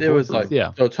doing that. It was like,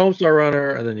 so it's Homestar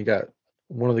Runner, and then you got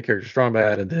one of the characters, Strong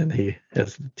Bad, and then he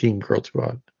has the Teen Girl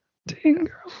Squad. Teen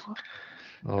Girl.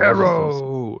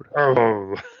 Arrow.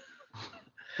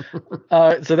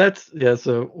 So that's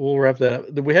so we'll wrap that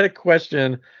up. We had a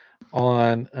question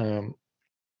on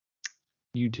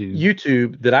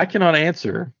YouTube that I cannot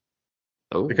answer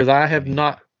because I have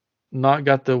not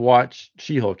got to watch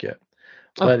She-Hulk yet.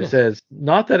 But it says,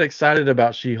 not that excited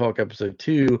about She-Hulk episode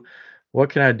 2. What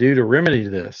can I do to remedy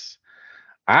this?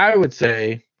 I would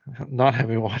say, not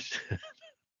having watched it,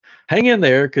 hang in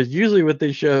there, because usually with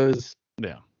these shows,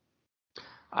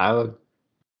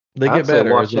 they get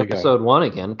better. Watch episode 1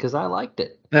 again because I liked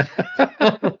it. I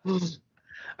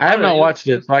have not watched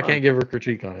it, so I can't give a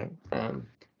critique on it.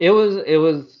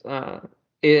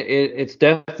 It's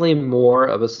definitely more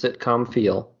of a sitcom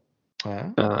feel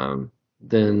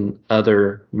than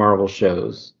other Marvel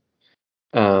shows,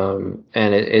 and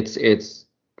it's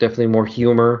definitely more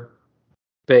humor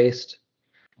based.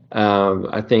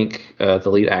 I think the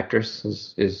lead actress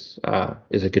is a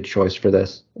good choice for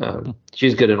this.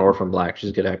 She's good in Orphan Black.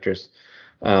 She's a good actress.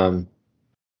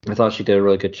 I thought she did a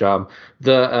really good job.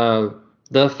 The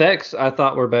effects I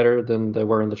thought were better than they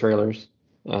were in the trailers.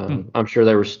 I'm sure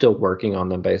they were still working on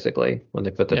them basically when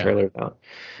they put the trailers out.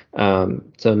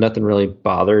 So nothing really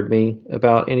bothered me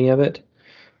about any of it.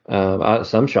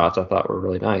 Some shots I thought were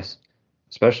really nice,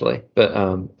 especially. But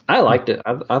I liked it.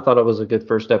 I thought it was a good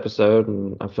first episode,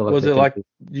 and I feel like was it like?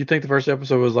 You think the first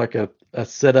episode was like a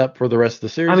setup for the rest of the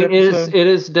series? I mean, it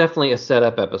is definitely a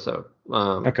setup episode.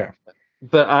 Okay.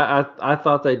 But I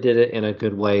thought they did it in a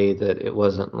good way, that it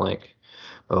wasn't like,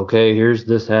 okay, here's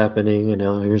this happening, and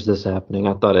now here's this happening.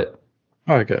 I thought it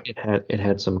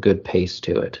had some good pace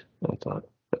to it. I thought.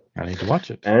 I need to watch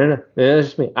it. I don't know. Yeah, it's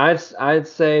just me. I'd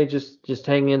say just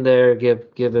hang in there, give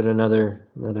it another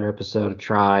episode a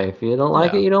try. If you don't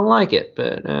like it, you don't like it.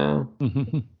 But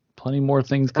plenty more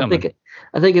things coming.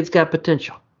 I think it's got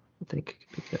potential. I think it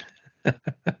could be good.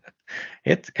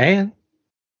 It can.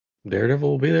 Daredevil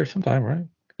will be there sometime, right?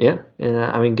 Yeah, and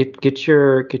I mean, get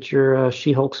your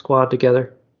She-Hulk squad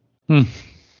together. And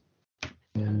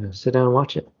sit down and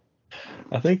watch it.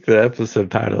 I think the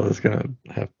episode title is gonna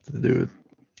have to do with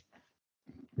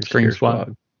Scream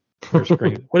Squad. Or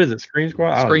Scream. What is it? Scream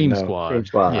Squad? Scream Squad. Scream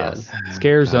Squad. Yes.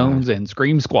 Scare zones and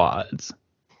Scream Squads.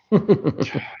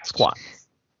 Squads.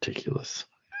 Ridiculous.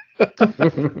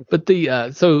 But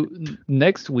so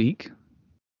next week,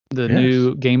 the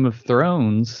new Game of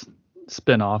Thrones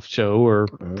spin-off show or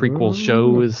prequel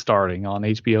show is starting on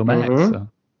HBO Max.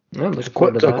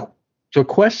 So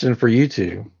question for you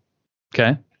two.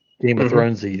 Okay. Game of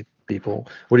Thronesy people.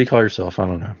 What do you call yourself? I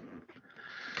don't know.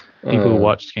 People who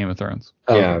watched Game of Thrones.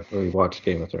 Yeah, we watched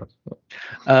Game of Thrones.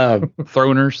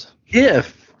 Throners.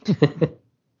 If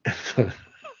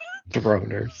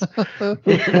Throners.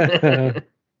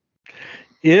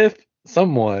 If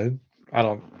someone, I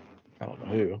don't know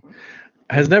who,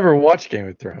 has never watched Game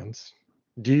of Thrones,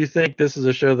 do you think this is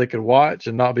a show they could watch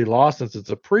and not be lost since it's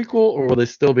a prequel, or will they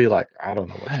still be like, I don't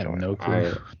know what's going on? No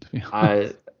clue.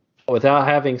 Without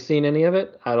having seen any of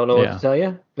it, I don't know what to tell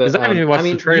you. But I haven't even watched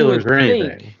the trailers or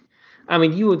anything. I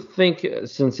mean, you would think,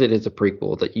 since it is a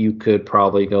prequel, that you could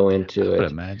probably go into it. I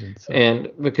would imagine so.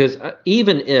 And because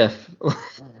even if,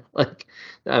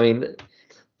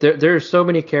 there are so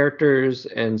many characters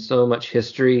and so much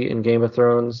history in Game of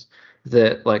Thrones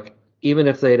that, like, even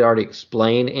if they'd already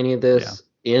explained any of this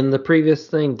in the previous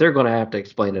thing, they're going to have to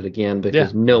explain it again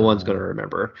because no one's going to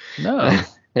remember. No.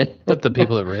 But the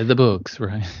people that read the books,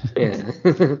 right? Yeah.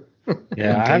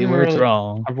 Yeah, I haven't really,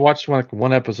 wrong. I've watched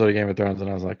one episode of Game of Thrones and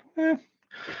I was like,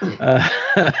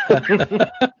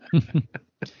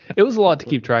 It was a lot to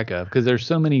keep track of because there's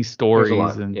so many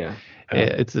stories and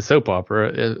it's a soap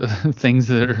opera, things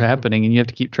that are happening, and you have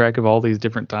to keep track of all these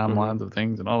different timelines of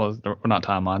things and all those, well, not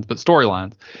timelines, but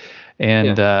storylines.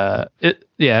 And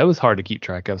it was hard to keep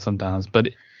track of sometimes, but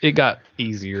it got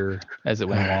easier as it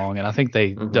went along, and I think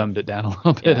they dumbed it down a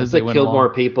little bit as they went along. Killed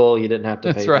more people. You didn't have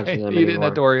to pay attention to them You didn't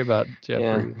have to worry about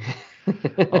Jeffrey.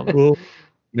 Yeah. Well,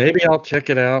 maybe I'll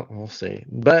check it out. We'll see.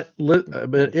 But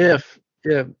if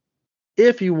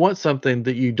you want something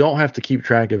that you don't have to keep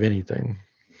track of anything,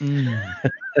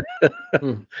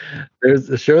 there's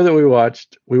a show that we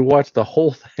watched. We watched the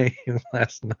whole thing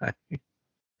last night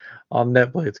on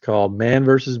Netflix. It's called Man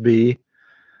vs. Bee.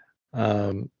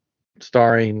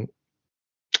 Starring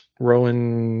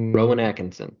Rowan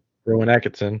Atkinson. Rowan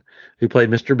Atkinson, who played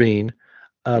Mr. Bean.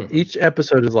 Each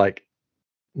episode is like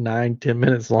 9-10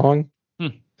 minutes long.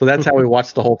 So that's how we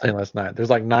watched the whole thing last night.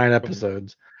 There's like 9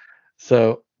 episodes.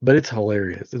 So, but it's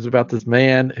hilarious. It's about this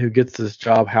man who gets this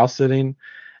job house sitting,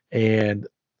 and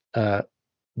a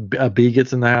bee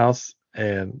gets in the house,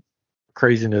 and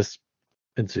craziness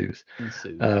ensues.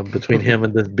 Between him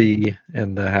and this bee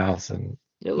in the house. And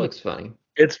it looks funny.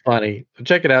 It's funny.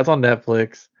 Check it out. It's on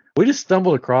Netflix. We just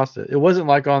stumbled across it. It wasn't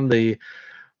like on the,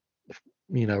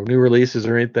 new releases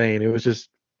or anything. It was just,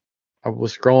 I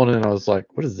was scrolling and I was like,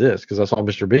 what is this? Because I saw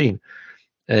Mr. Bean.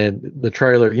 And the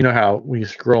trailer, you know how when you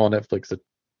scroll on Netflix, the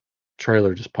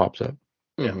trailer just pops up.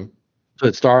 Yeah. So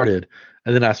it started.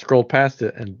 And then I scrolled past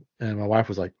it and my wife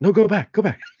was like, no, go back.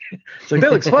 It's like,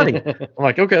 that looks funny. I'm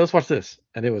like, okay, let's watch this.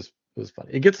 And it was funny.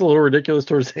 It gets a little ridiculous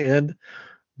towards the end,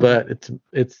 but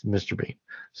it's Mr. Bean.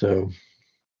 So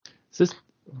is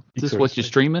this what you're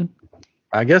streaming?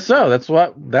 I guess so. That's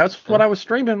what I was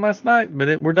streaming last night,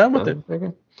 but we're done with it.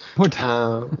 Okay.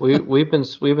 We've been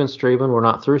streaming. We're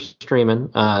not through streaming.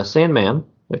 Sandman,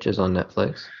 which is on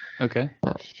Netflix. Okay.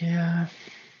 Yeah.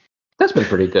 That's been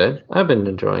pretty good. I've been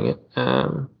enjoying it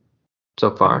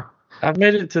so far. I've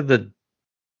made it to the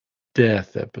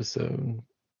death episode.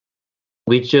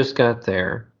 We just got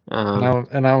there.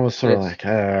 And I was sort of like,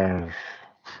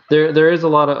 There is a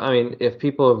lot of, I mean, if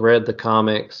people have read the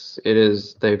comics,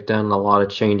 they've done a lot of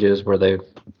changes where they've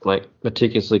like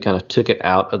meticulously kind of took it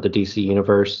out of the DC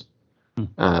universe,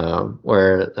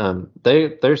 where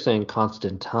they're saying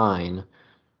Constantine,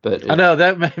 but I know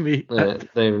that made me. They're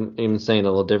even saying a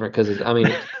little different because I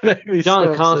mean,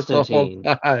 John Constantine,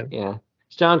 yeah.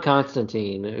 John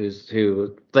Constantine,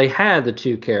 who they had the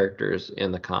two characters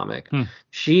in the comic.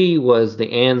 She was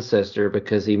the ancestor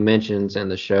because he mentions in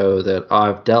the show that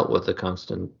I've dealt with the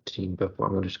Constantine before.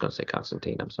 I'm just going to say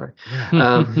Constantine. I'm sorry.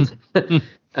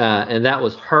 And that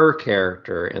was her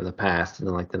character in the past, in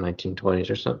like the 1920s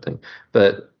or something.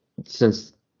 But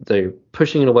since they're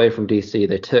pushing it away from DC,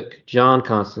 they took John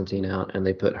Constantine out and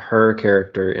they put her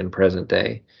character in present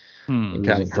day, and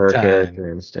using her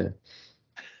character instead.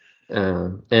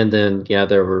 And then,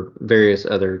 there were various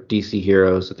other DC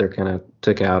heroes that they kind of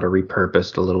took out or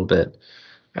repurposed a little bit.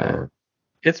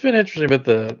 It's been interesting, but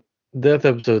the death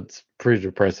episode's pretty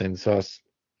depressing. So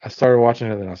I started watching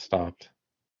it and then I stopped.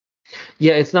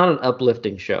 Yeah, it's not an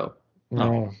uplifting show.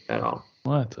 No, at all.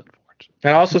 Well, that's unfortunate.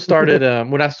 I also started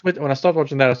when I stopped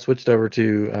watching that, I switched over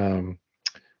to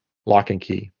Lock and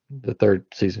Key. The third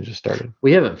season just started.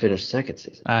 We haven't finished second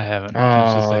season. I haven't.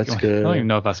 Oh, that's good. I don't even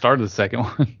know if I started the second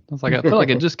one. I was like, I feel like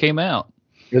it just came out.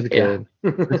 Really good.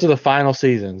 It's the final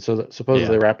season, so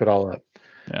supposedly they wrap it all up.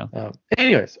 Yeah.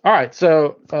 Anyways, all right.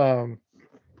 So,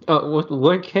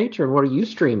 what Catron? What are you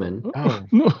streaming? I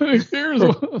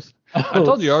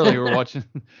told you earlier we're watching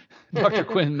Dr.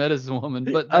 Quinn, Medicine Woman,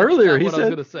 but earlier he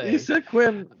said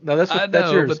Quinn. No, that's I know,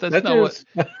 that's yours. but that's not yours.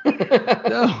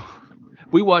 No.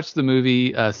 We watched the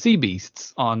movie Sea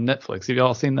Beasts on Netflix. Have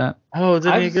y'all seen that? Oh, is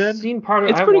it any good? I've seen part of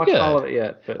it. It's I haven't watched all of it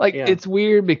yet. But it's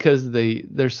weird because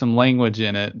there's some language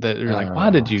in it that you're like, why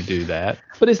did you do that?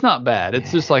 But it's not bad.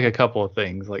 It's just like a couple of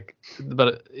things,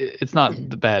 but it's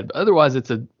not bad. But otherwise, it's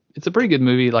a pretty good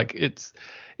movie. Like it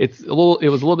was a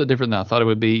little bit different than I thought it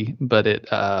would be, but it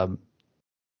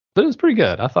was pretty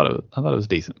good. I thought it was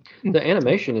decent. The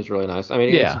animation is really nice. I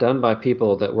mean, it's done by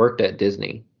people that worked at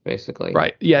Disney. Basically,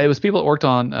 right? Yeah, it was people that worked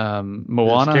on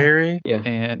Moana. Scary? Yeah,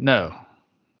 and no.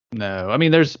 I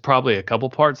mean, there's probably a couple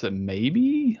parts that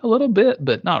maybe a little bit,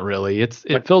 but not really. It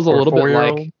feels a little bit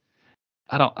like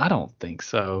I don't think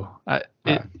so.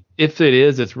 If it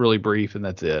is, it's really brief and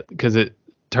that's it because it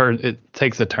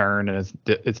takes a turn and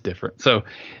it's different. So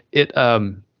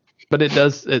but it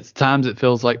does. At times it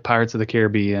feels like Pirates of the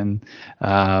Caribbean,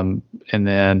 and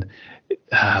then.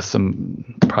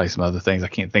 Probably some other things I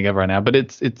can't think of right now, but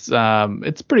it's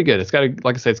pretty good. It's got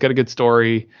it's got a good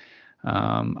story.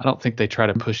 I don't think they try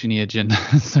to push any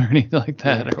agendas or anything like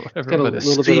that or whatever. It's got a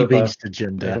little bit of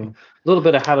agenda. A little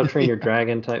bit of How to Train Your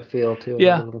Dragon type feel too.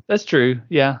 Yeah, that's true.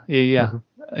 Yeah.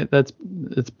 Mm-hmm.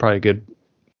 It's probably a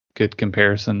good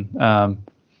comparison.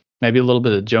 Maybe a little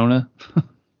bit of Jonah,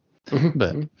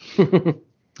 but.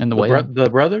 And the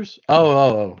brothers?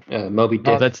 Oh. Moby Dick.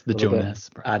 Oh, that's the Jonas.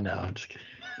 I know. I'm just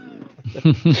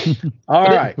kidding. All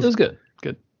right. It was good.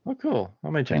 Good. Oh, cool. I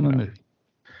may check it out.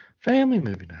 Family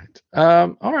movie night.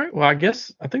 All right. Well,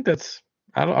 I think that's.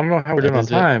 I don't know how we're doing on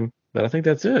time, but I think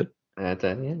that's it. That's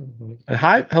it.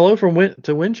 Yeah. Hello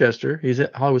to Winchester. He's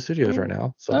at Hollywood Studios right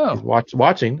now, so he's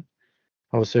watching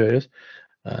Hollywood Studios.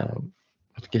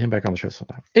 Have to get him back on the show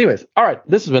sometime. Anyways, all right.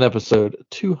 This has been episode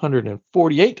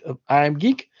 248 of I Am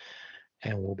Geek,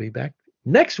 and we'll be back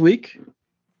next week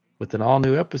with an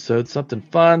all-new episode. Something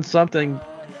fun, something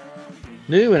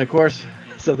new, and of course,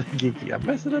 something geeky. I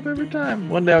mess it up every time.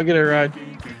 One day I'll get it right.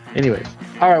 Anyways,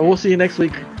 all right. We'll see you next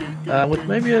week with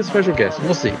maybe a special guest.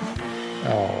 We'll see.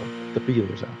 Oh, the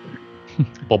feelers out there.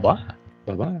 Bye-bye.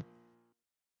 Bye-bye.